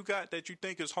stuff that you got that you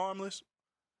think is harmless.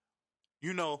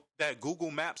 That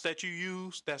Google Maps that you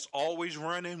use that's always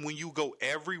running when you go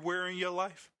everywhere in your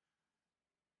life.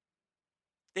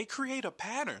 They create a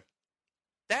pattern.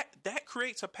 That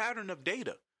creates a pattern of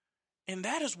data. And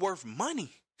that is worth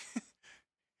money.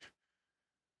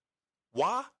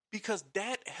 Why? Because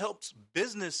that helps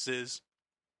businesses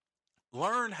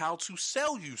learn how to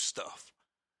sell you stuff.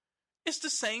 It's the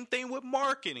same thing with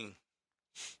marketing.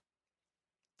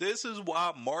 This is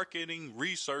why market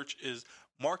research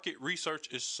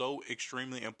is so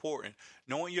extremely important.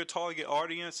 Knowing your target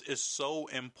audience is so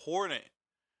important.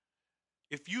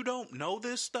 If you don't know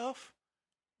this stuff,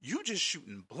 you just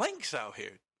shooting blanks out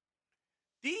here.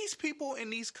 These people in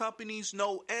these companies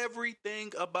know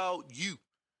everything about you.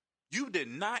 You did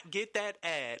not get that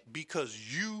ad because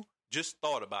you just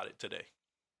thought about it today.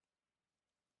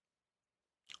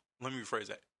 Let me rephrase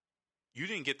that. You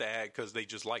didn't get the ad because they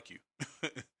just like you.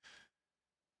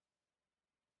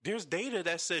 There's data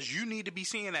that says you need to be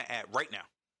seeing that ad right now.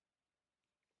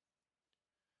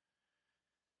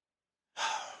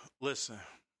 Listen,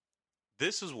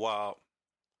 this is wild.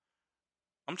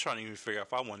 I'm trying to even figure out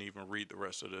if I want to even read the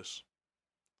rest of this.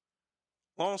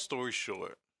 Long story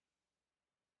short,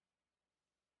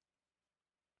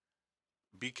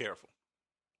 be careful.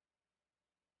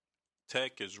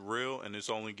 Tech is real and it's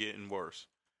only getting worse.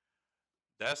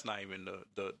 That's not even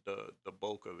the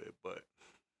bulk of it, but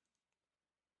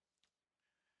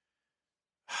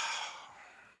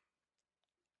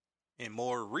in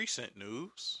more recent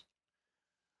news,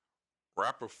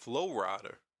 rapper Flo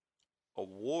Rida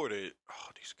awarded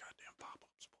these goddamn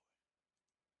pop-ups,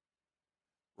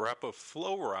 boy. Rapper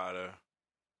Flo Rida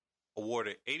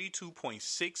awarded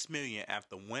 $82.6 million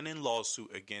after winning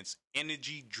lawsuit against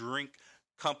energy drink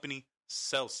company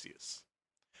Celsius.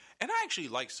 And I actually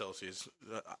like Celsius,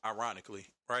 ironically,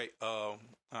 right?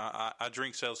 I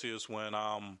drink Celsius when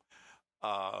I'm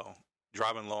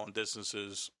driving long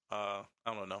distances. I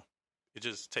don't know. It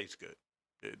just tastes good.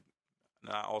 And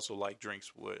I also like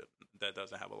drinks that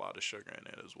doesn't have a lot of sugar in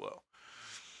it as well.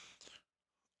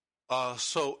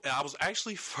 So I was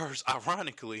actually first,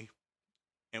 ironically,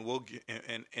 and we'll get,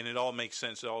 and it all makes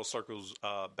sense. It all circles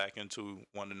back into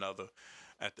one another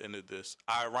at the end of this.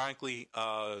 I ironically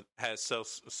had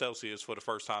Celsius for the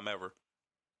first time ever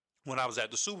when I was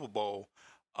at the Super Bowl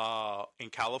in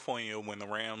California when the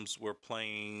Rams were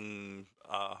playing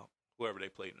whoever they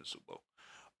played in the Super Bowl.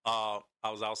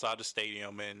 I was outside the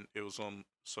stadium and it was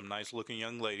some nice looking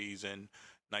young ladies in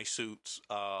nice suits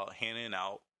handing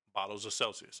out bottles of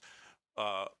Celsius.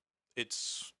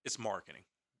 It's marketing.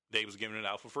 They was giving it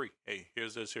out for free. Hey,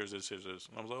 here's this. And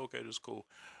I was like, okay, this is cool.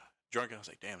 Drinking, I was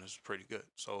like, damn, this is pretty good.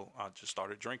 So I just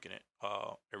started drinking it.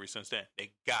 Ever since then,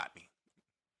 they got me,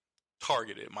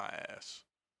 targeted my ass.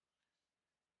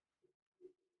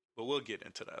 but we'll get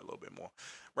into that a little bit more.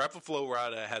 Rapper Flo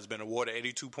Rida has been awarded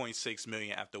 $82.6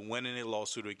 million after winning a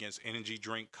lawsuit against energy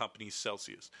drink company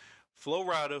Celsius. Flo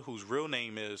Rida, whose real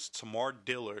name is Tamar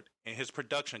Dillard, and his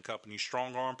production company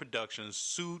Strong Arm Productions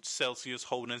sued Celsius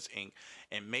Holdings Inc.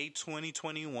 in May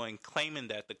 2021, claiming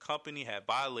that the company had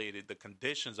violated the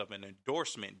conditions of an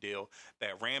endorsement deal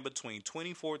that ran between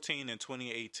 2014 and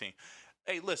 2018.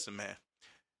 Hey, listen, man.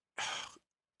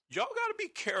 Y'all got to be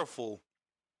careful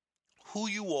who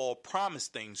you all promise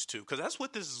things to, because that's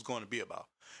what this is going to be about.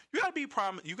 You got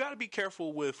to be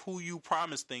careful with who you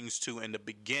promise things to in the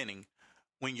beginning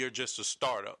when you're just a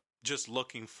startup, just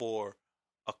looking for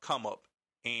a come up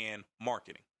and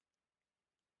marketing.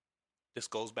 This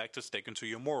goes back to sticking to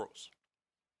your morals.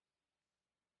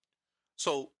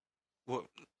 So we'll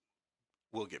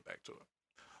get back to it.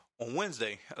 On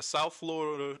Wednesday, a South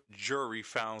Florida jury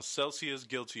found Celsius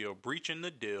guilty of breaching the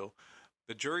deal.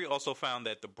 The jury also found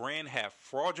that the brand had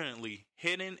fraudulently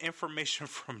hidden information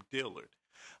from Dillard.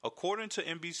 According to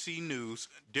NBC News,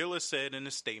 Dillard said in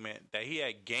a statement that he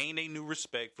had gained a new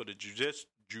respect for the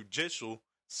judicial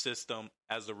system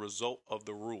as a result of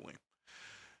the ruling.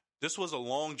 This was a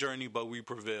long journey, but we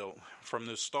prevailed. From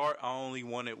the start, I only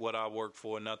wanted what I worked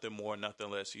for, nothing more, nothing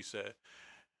less, he said.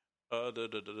 According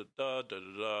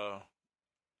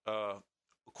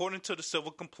to the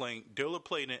civil complaint, Dillard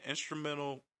played an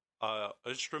instrumental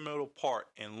part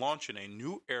in launching a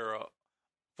new era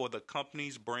for the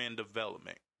company's brand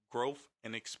development, growth,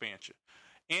 and expansion,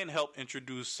 and helped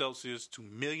introduce Celsius to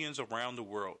millions around the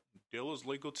world. Dillard's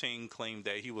legal team claimed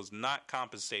that he was not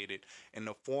compensated in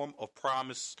the form of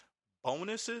promised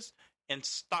bonuses and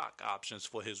stock options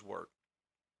for his work.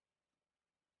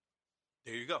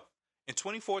 There you go. In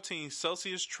 2014,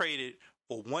 Celsius traded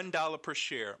for $1 per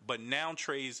share, but now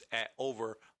trades at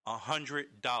over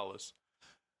 $100.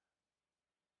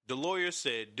 The lawyer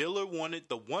said Dillard wanted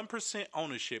the 1%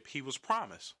 ownership he was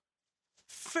promised.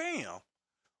 Fam,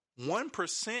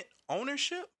 1%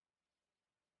 ownership?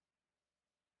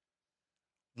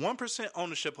 1%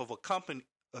 ownership of a company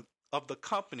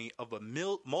of a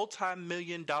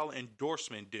multi-million-dollar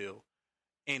endorsement deal,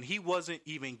 and he wasn't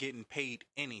even getting paid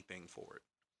anything for it.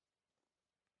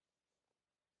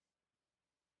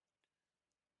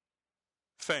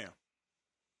 Fam,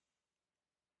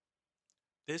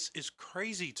 this is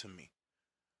crazy to me.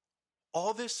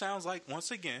 All this sounds like, once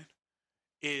again,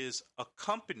 is a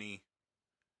company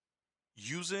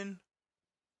using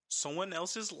someone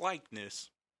else's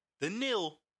likeness, the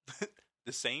nil,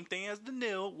 the same thing as the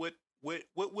nil, what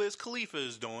Wiz Khalifa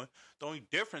is doing. The only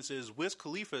difference is Wiz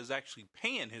Khalifa is actually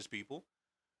paying his people.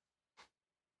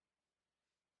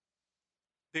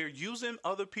 They're using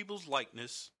other people's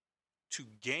likeness to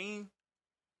gain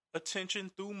attention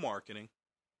through marketing,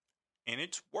 and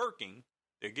it's working.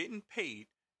 They're getting paid,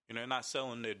 and they're not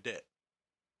selling their debt.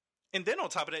 And then on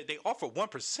top of that, they offer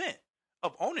 1%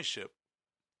 of ownership.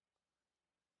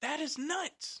 That is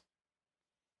nuts.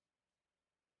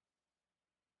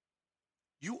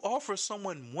 You offer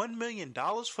someone $1 million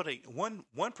for the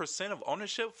 1% of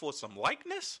ownership for some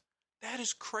likeness? That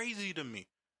is crazy to me.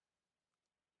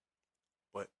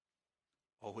 But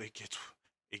it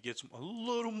gets a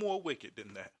little more wicked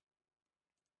than that.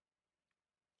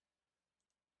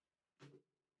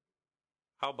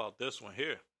 How about this one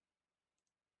here?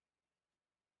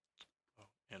 Oh,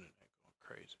 internet going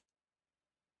crazy.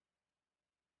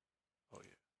 Oh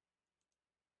yeah.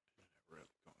 Internet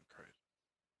really going crazy.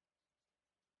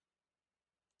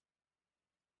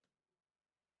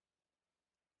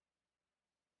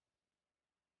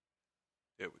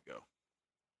 There we go.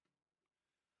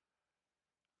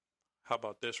 How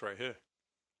about this right here?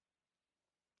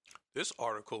 This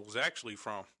article was actually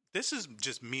from, this is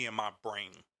just me and my brain.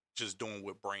 Just doing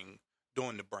the brain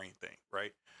thing,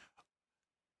 right?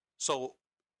 So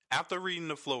after reading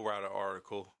the Flo Rida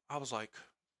article, I was like,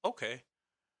 okay,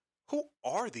 who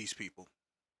are these people?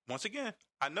 Once again,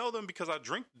 I know them because I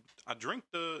drink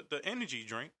the energy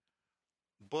drink,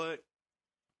 but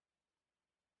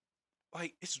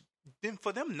like, it's then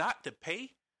for them not to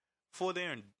pay for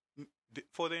their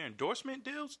endorsement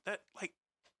deals. That, like,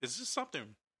 is this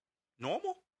something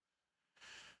normal?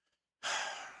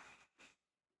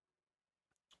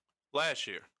 Last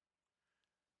year,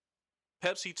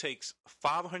 Pepsi takes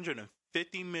 $550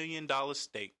 million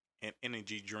stake in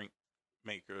energy drink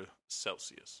maker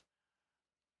Celsius.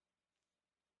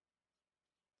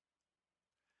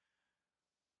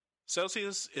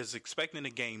 Celsius is expecting to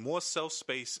gain more shelf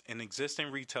space in existing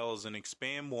retailers and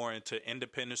expand more into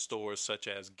independent stores such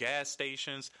as gas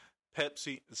stations.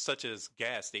 Pepsi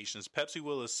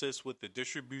will assist with the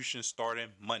distribution starting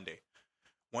Monday.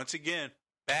 Once again,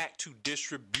 back to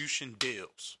distribution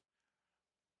deals.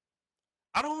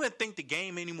 I don't even think the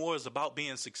game anymore is about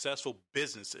being successful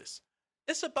businesses.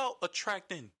 It's about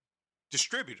attracting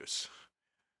distributors,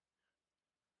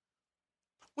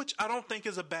 which I don't think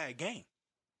is a bad game.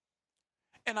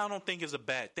 And I don't think is a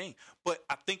bad thing. But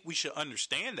I think we should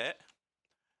understand that.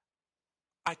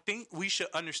 I think we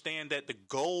should understand that the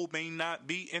goal may not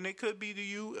be, and it could be to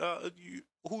you,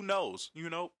 who knows?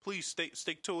 Please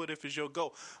stick to it if it's your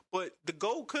goal. But the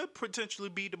goal could potentially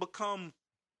be to become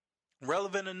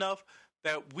relevant enough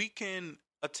that we can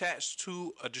attach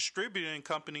to a distributing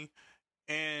company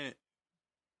and,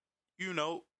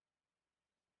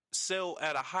 sell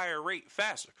at a higher rate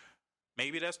faster.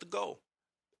 Maybe that's the goal.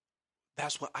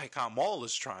 That's what iKon Mall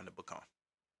is trying to become.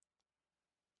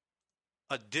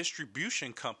 A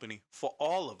distribution company for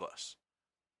all of us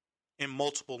in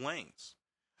multiple lanes.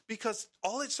 Because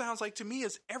all it sounds like to me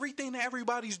is everything that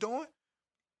everybody's doing,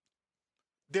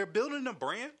 they're building a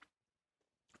brand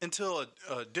until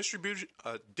a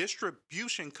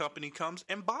distribution company comes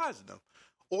and buys them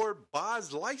or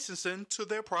buys licensing to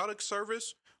their product,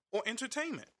 service, or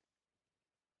entertainment.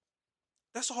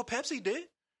 That's all Pepsi did.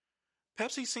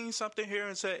 Pepsi seen something here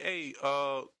and said, hey,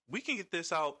 we can get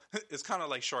this out. It's kind of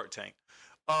like Shark Tank.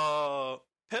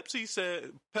 Pepsi's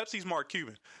Mark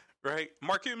Cuban, right?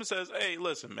 Mark Cuban says, hey,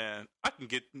 listen, man, I can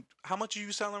get, how much are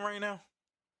you selling right now?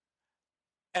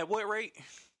 At what rate?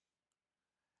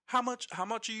 How much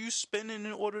are you spending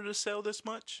in order to sell this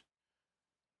much?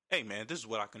 Hey, man, this is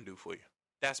what I can do for you.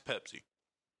 That's Pepsi.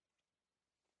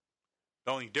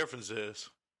 The only difference is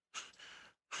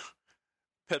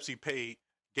Pepsi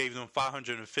gave them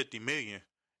 $550 million,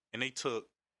 and they took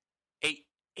 8%,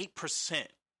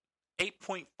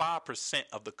 8.5%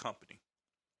 of the company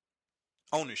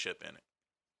ownership in it.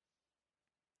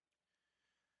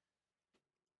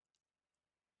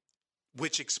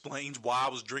 Which explains why I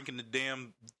was drinking the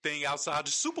damn thing outside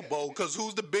the Super Bowl, because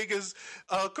who's the biggest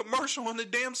commercial in the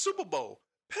damn Super Bowl?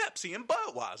 Pepsi and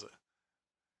Budweiser.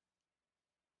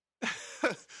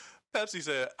 Pepsi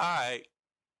said, all right,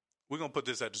 we're going to put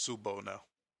this at the Super Bowl now.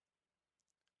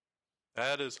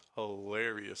 That is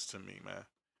hilarious to me, man.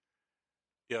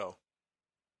 Yo.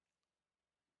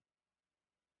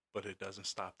 But it doesn't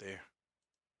stop there.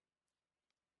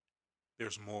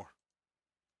 There's more.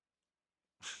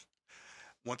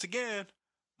 Once again,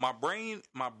 my brain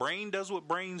does what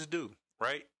brains do,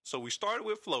 right? So we started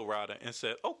with Flo Rida and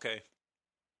said, okay,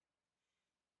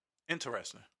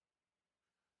 interesting.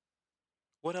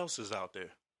 What else is out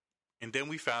there? And then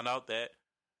we found out that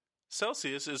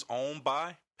Celsius is owned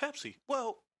by Pepsi.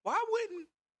 Well, why wouldn't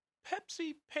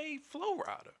Pepsi pay Flo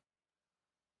Rida?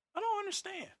 I don't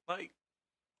understand. Like,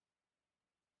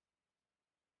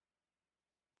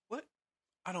 what?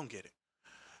 I don't get it.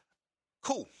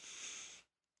 Cool.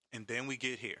 And then we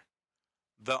get here.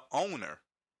 The owner,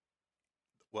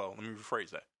 well, let me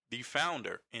rephrase that. The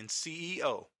founder and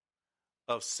CEO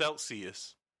of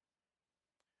Celsius,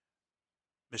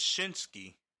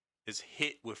 Mashinsky, is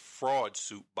hit with fraud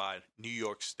suit by New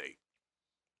York State.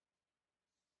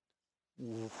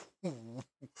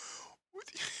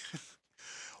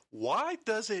 Why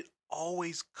does it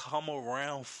always come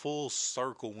around full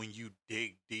circle when you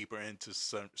dig deeper into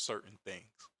certain things?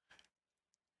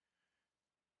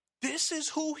 This is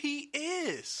who he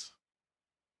is.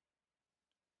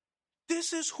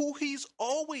 This is who he's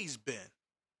always been.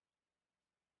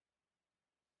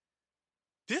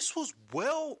 This was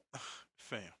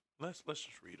fam, let's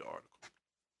just read the article.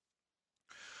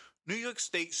 New York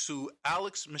State sued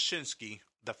Alex Mashinsky,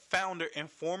 the founder and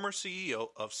former CEO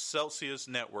of Celsius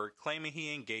Network, claiming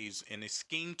he engaged in a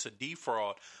scheme to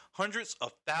defraud hundreds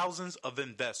of thousands of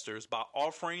investors by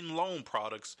offering loan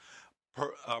products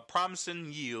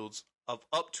promising yields of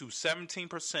up to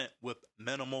 17% with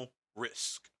minimal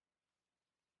risk.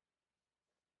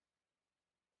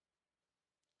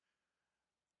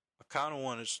 I kind of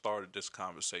wanted to start this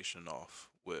conversation off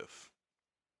with,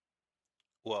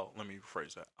 well, let me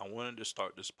rephrase that. I wanted to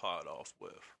start this pod off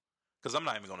with, because I'm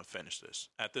not even going to finish this.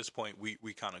 At this point, we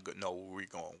kind of know where we're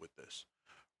going with this,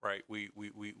 right? We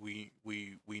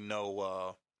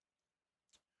know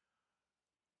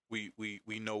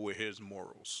we know where his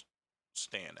morals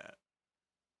stand at.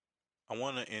 I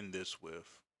want to end this with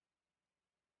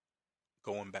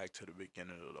going back to the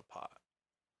beginning of the pod.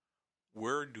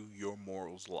 Where do your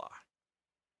morals lie?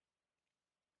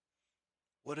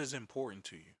 What is important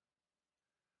to you?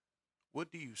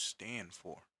 What do you stand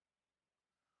for?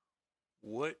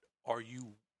 What do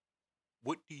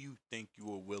you think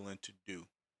you are willing to do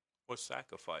or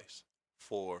sacrifice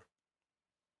for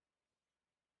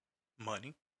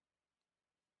money,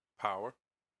 power,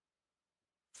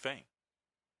 fame?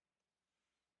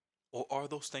 Or are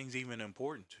those things even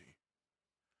important to you?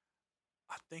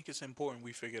 I think it's important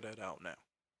we figure that out now.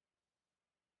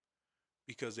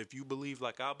 Because if you believe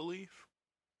like I believe,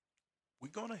 we're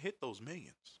going to hit those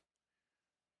millions.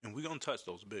 And we're going to touch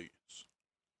those billions.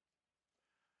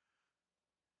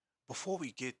 Before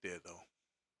we get there, though,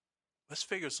 let's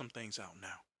figure some things out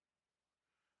now.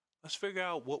 Let's figure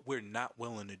out what we're not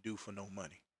willing to do for no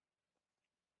money.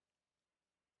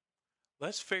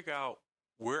 Let's figure out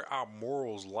where our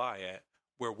morals lie at,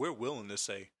 where we're willing to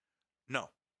say, no.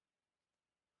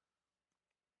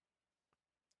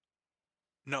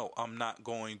 No, I'm not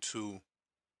going to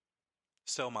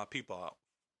sell my people out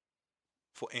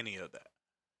for any of that.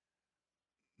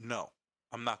 No,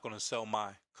 I'm not going to sell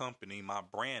my company, my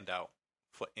brand out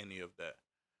for any of that.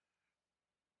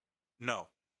 No,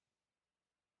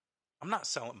 I'm not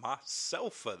selling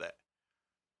myself for that.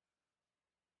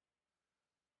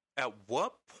 At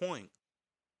what point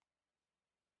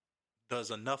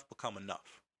does enough become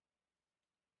enough?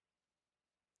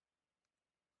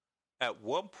 At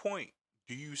what point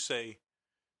do you say,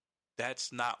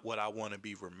 that's not what I want to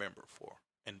be remembered for,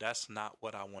 and that's not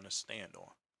what I want to stand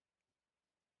on?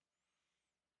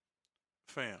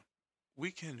 Fam,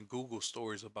 we can Google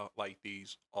stories about like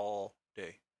these all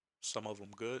day. Some of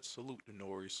them good. Salute the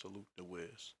Nori, salute the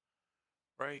Wiz,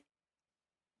 right?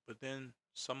 But then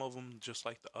some of them just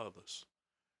like the others.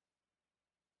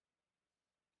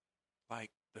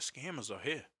 Like the scammers are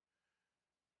here.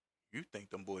 You think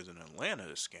them boys in Atlanta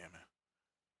is scamming?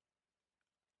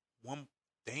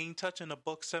 They ain't touching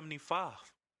 $1.75.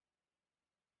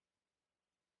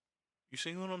 You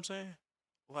see what I'm saying?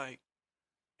 Like,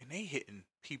 and they hitting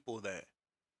people that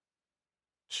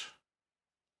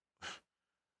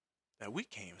we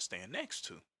can't even stand next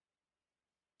to,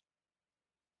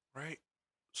 right?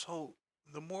 So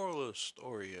the moral of the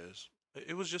story is,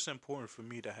 it was just important for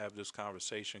me to have this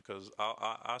conversation because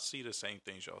I see the same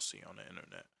things y'all see on the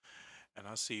internet, and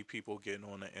I see people getting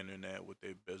on the internet with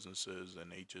their businesses,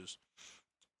 and they just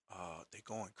they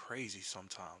going crazy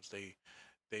sometimes.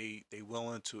 They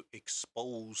willing to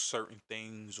expose certain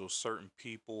things or certain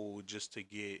people just to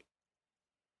get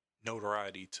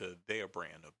notoriety to their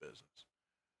brand of business,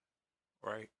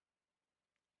 right?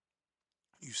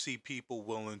 You see people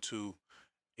willing to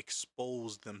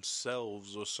expose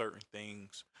themselves or certain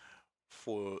things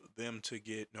for them to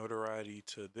get notoriety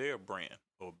to their brand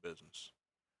or business,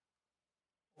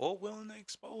 or willing to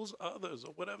expose others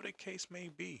or whatever the case may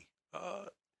be.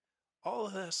 All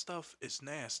of that stuff is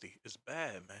nasty. It's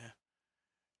bad, man.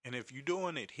 And if you're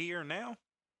doing it here now,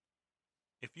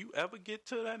 if you ever get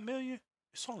to that million,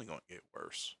 it's only going to get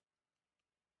worse.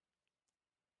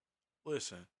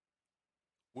 Listen,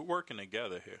 we're working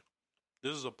together here.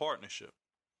 This is a partnership,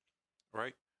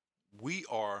 right?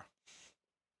 We're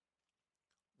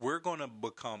going to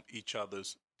become each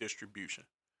other's distribution,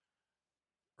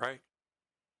 right?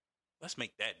 Let's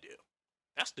make that deal.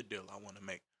 That's the deal I want to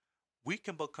make. We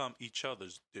can become each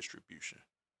other's distribution,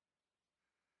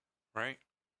 right?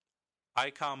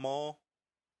 iKon Mall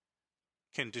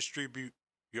can distribute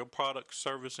your product,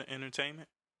 service, and entertainment,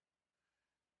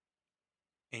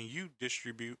 and you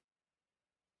distribute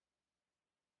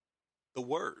the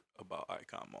word about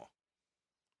iKon Mall.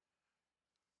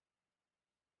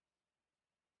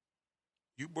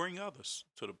 You bring others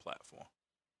to the platform.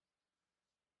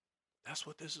 That's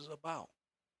what this is about.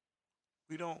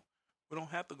 We don't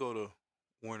have to go to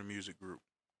Warner Music Group.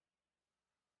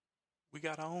 We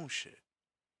got our own shit.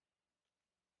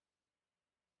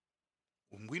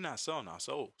 When we not selling our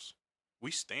souls,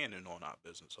 we standing on our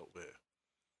business over there,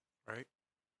 right?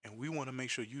 And we want to make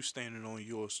sure you standing on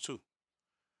yours too.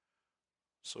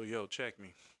 So yo, check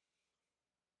me.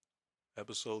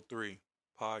 Episode 3,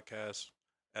 podcast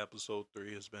episode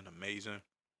 3 has been amazing.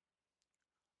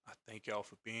 I thank y'all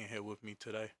for being here with me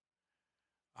today.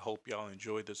 I hope y'all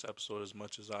enjoyed this episode as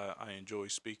much as I enjoy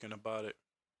speaking about it.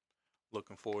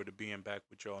 Looking forward to being back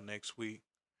with y'all next week.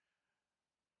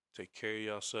 Take care of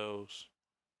yourselves.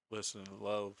 Listen,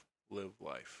 love, live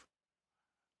life.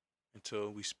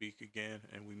 Until we speak again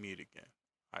and we meet again.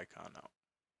 iKon out.